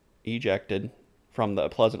ejected from the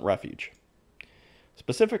pleasant refuge.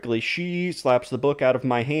 Specifically, she slaps the book out of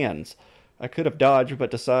my hands. I could have dodged, but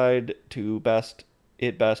decide best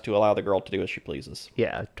to allow the girl to do as she pleases.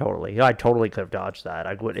 Yeah, totally. I totally could have dodged that.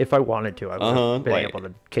 I would, if I wanted to. I would have been like, able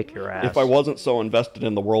to kick your ass. If I wasn't so invested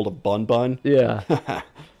in the world of Bun Bun. Yeah.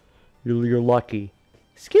 You're lucky.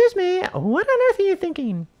 Excuse me, what on earth are you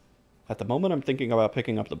thinking? At the moment, I'm thinking about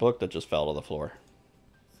picking up the book that just fell to the floor.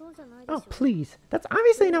 Oh, please. That's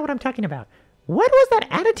obviously not what I'm talking about. What was that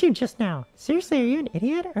attitude just now? Seriously, are you an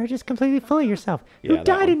idiot or just completely full of yourself? Yeah, Who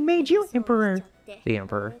died and made you emperor? The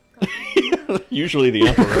Emperor. Usually the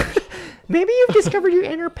Emperor. Maybe you've discovered your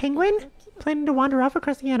inner penguin? Planning to wander off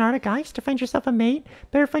across the Antarctic ice to find yourself a mate?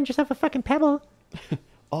 Better find yourself a fucking pebble.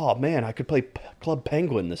 Oh man, I could play Club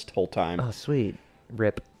Penguin this whole time. Oh, sweet.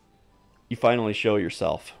 Rip. You finally show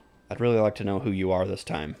yourself. I'd really like to know who you are this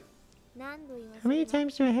time. How many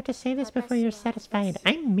times do I have to say this before you're satisfied?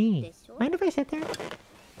 I'm me. Mind if I sit there?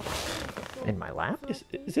 In my lap? Is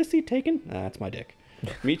this seat taken? That's my dick.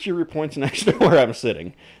 Michiru points next to where I'm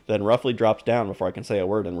sitting, then roughly drops down before I can say a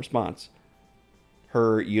word in response.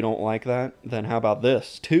 Her "you don't like that? Then how about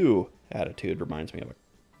this, too?" attitude reminds me of a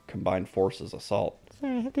combined forces assault.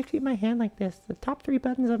 Sorry, I have to keep my hand like this. The top 3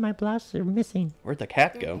 buttons of my blouse are missing. Where'd the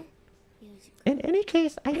cat go? In any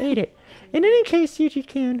case, I ate it. In any case,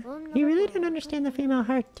 Yuuji-kun, you really don't understand the female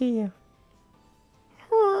heart, do you?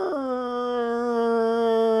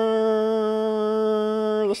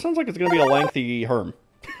 This sounds like it's going to be a lengthy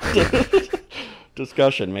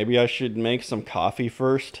discussion. Maybe I should make some coffee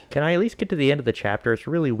first. Can I at least get to the end of the chapter? It's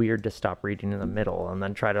really weird to stop reading in the middle and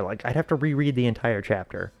then try to, I'd have to reread the entire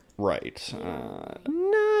chapter. Right.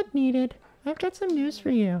 Not needed. I've got some news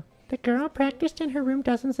for you. The girl practiced in her room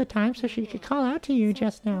dozens of times so she could call out to you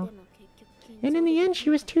just now. And in the end, she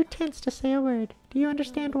was too tense to say a word. Do you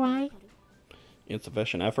understand why?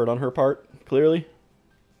 Insufficient effort on her part, clearly.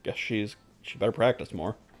 Guess she better practice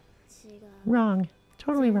more. Wrong.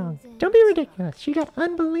 Totally wrong. Don't be ridiculous. She got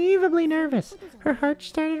unbelievably nervous. Her heart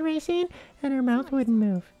started racing, and her mouth wouldn't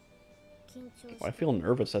move. Well, I feel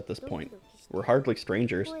nervous at this point. We're hardly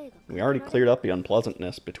strangers. We already cleared up the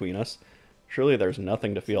unpleasantness between us. Surely there's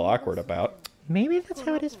nothing to feel awkward about. Maybe that's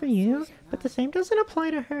how it is for you, but the same doesn't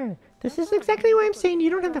apply to her. This is exactly why I'm saying you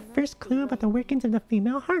don't have the first clue about the workings of the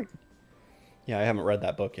female heart. Yeah, I haven't read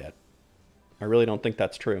that book yet. I really don't think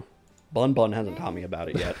that's true. Bun Bun hasn't taught me about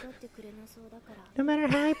it yet. No matter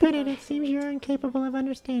how I put it, it seems you're incapable of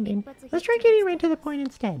understanding. Let's try getting right to the point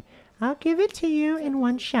instead. I'll give it to you in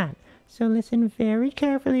one shot. So listen very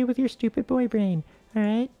carefully with your stupid boy brain,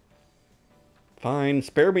 alright? Fine,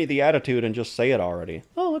 spare me the attitude and just say it already.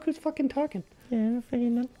 Oh, look who's fucking talking. Yeah,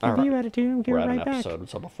 figuring that. All Give you right. attitude and give We're it at an right back. episode,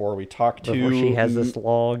 so before we talk to... Before she has this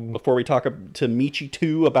long... Before we talk to Michi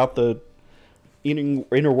 2 about the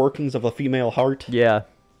inner workings of a female heart. Yeah.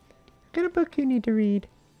 Got a book you need to read.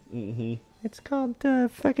 Mm-hmm. It's called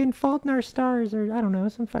fucking Fault in Our Stars, or I don't know,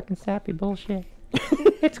 some fucking sappy bullshit.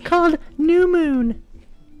 It's called New Moon.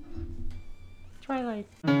 Twilight.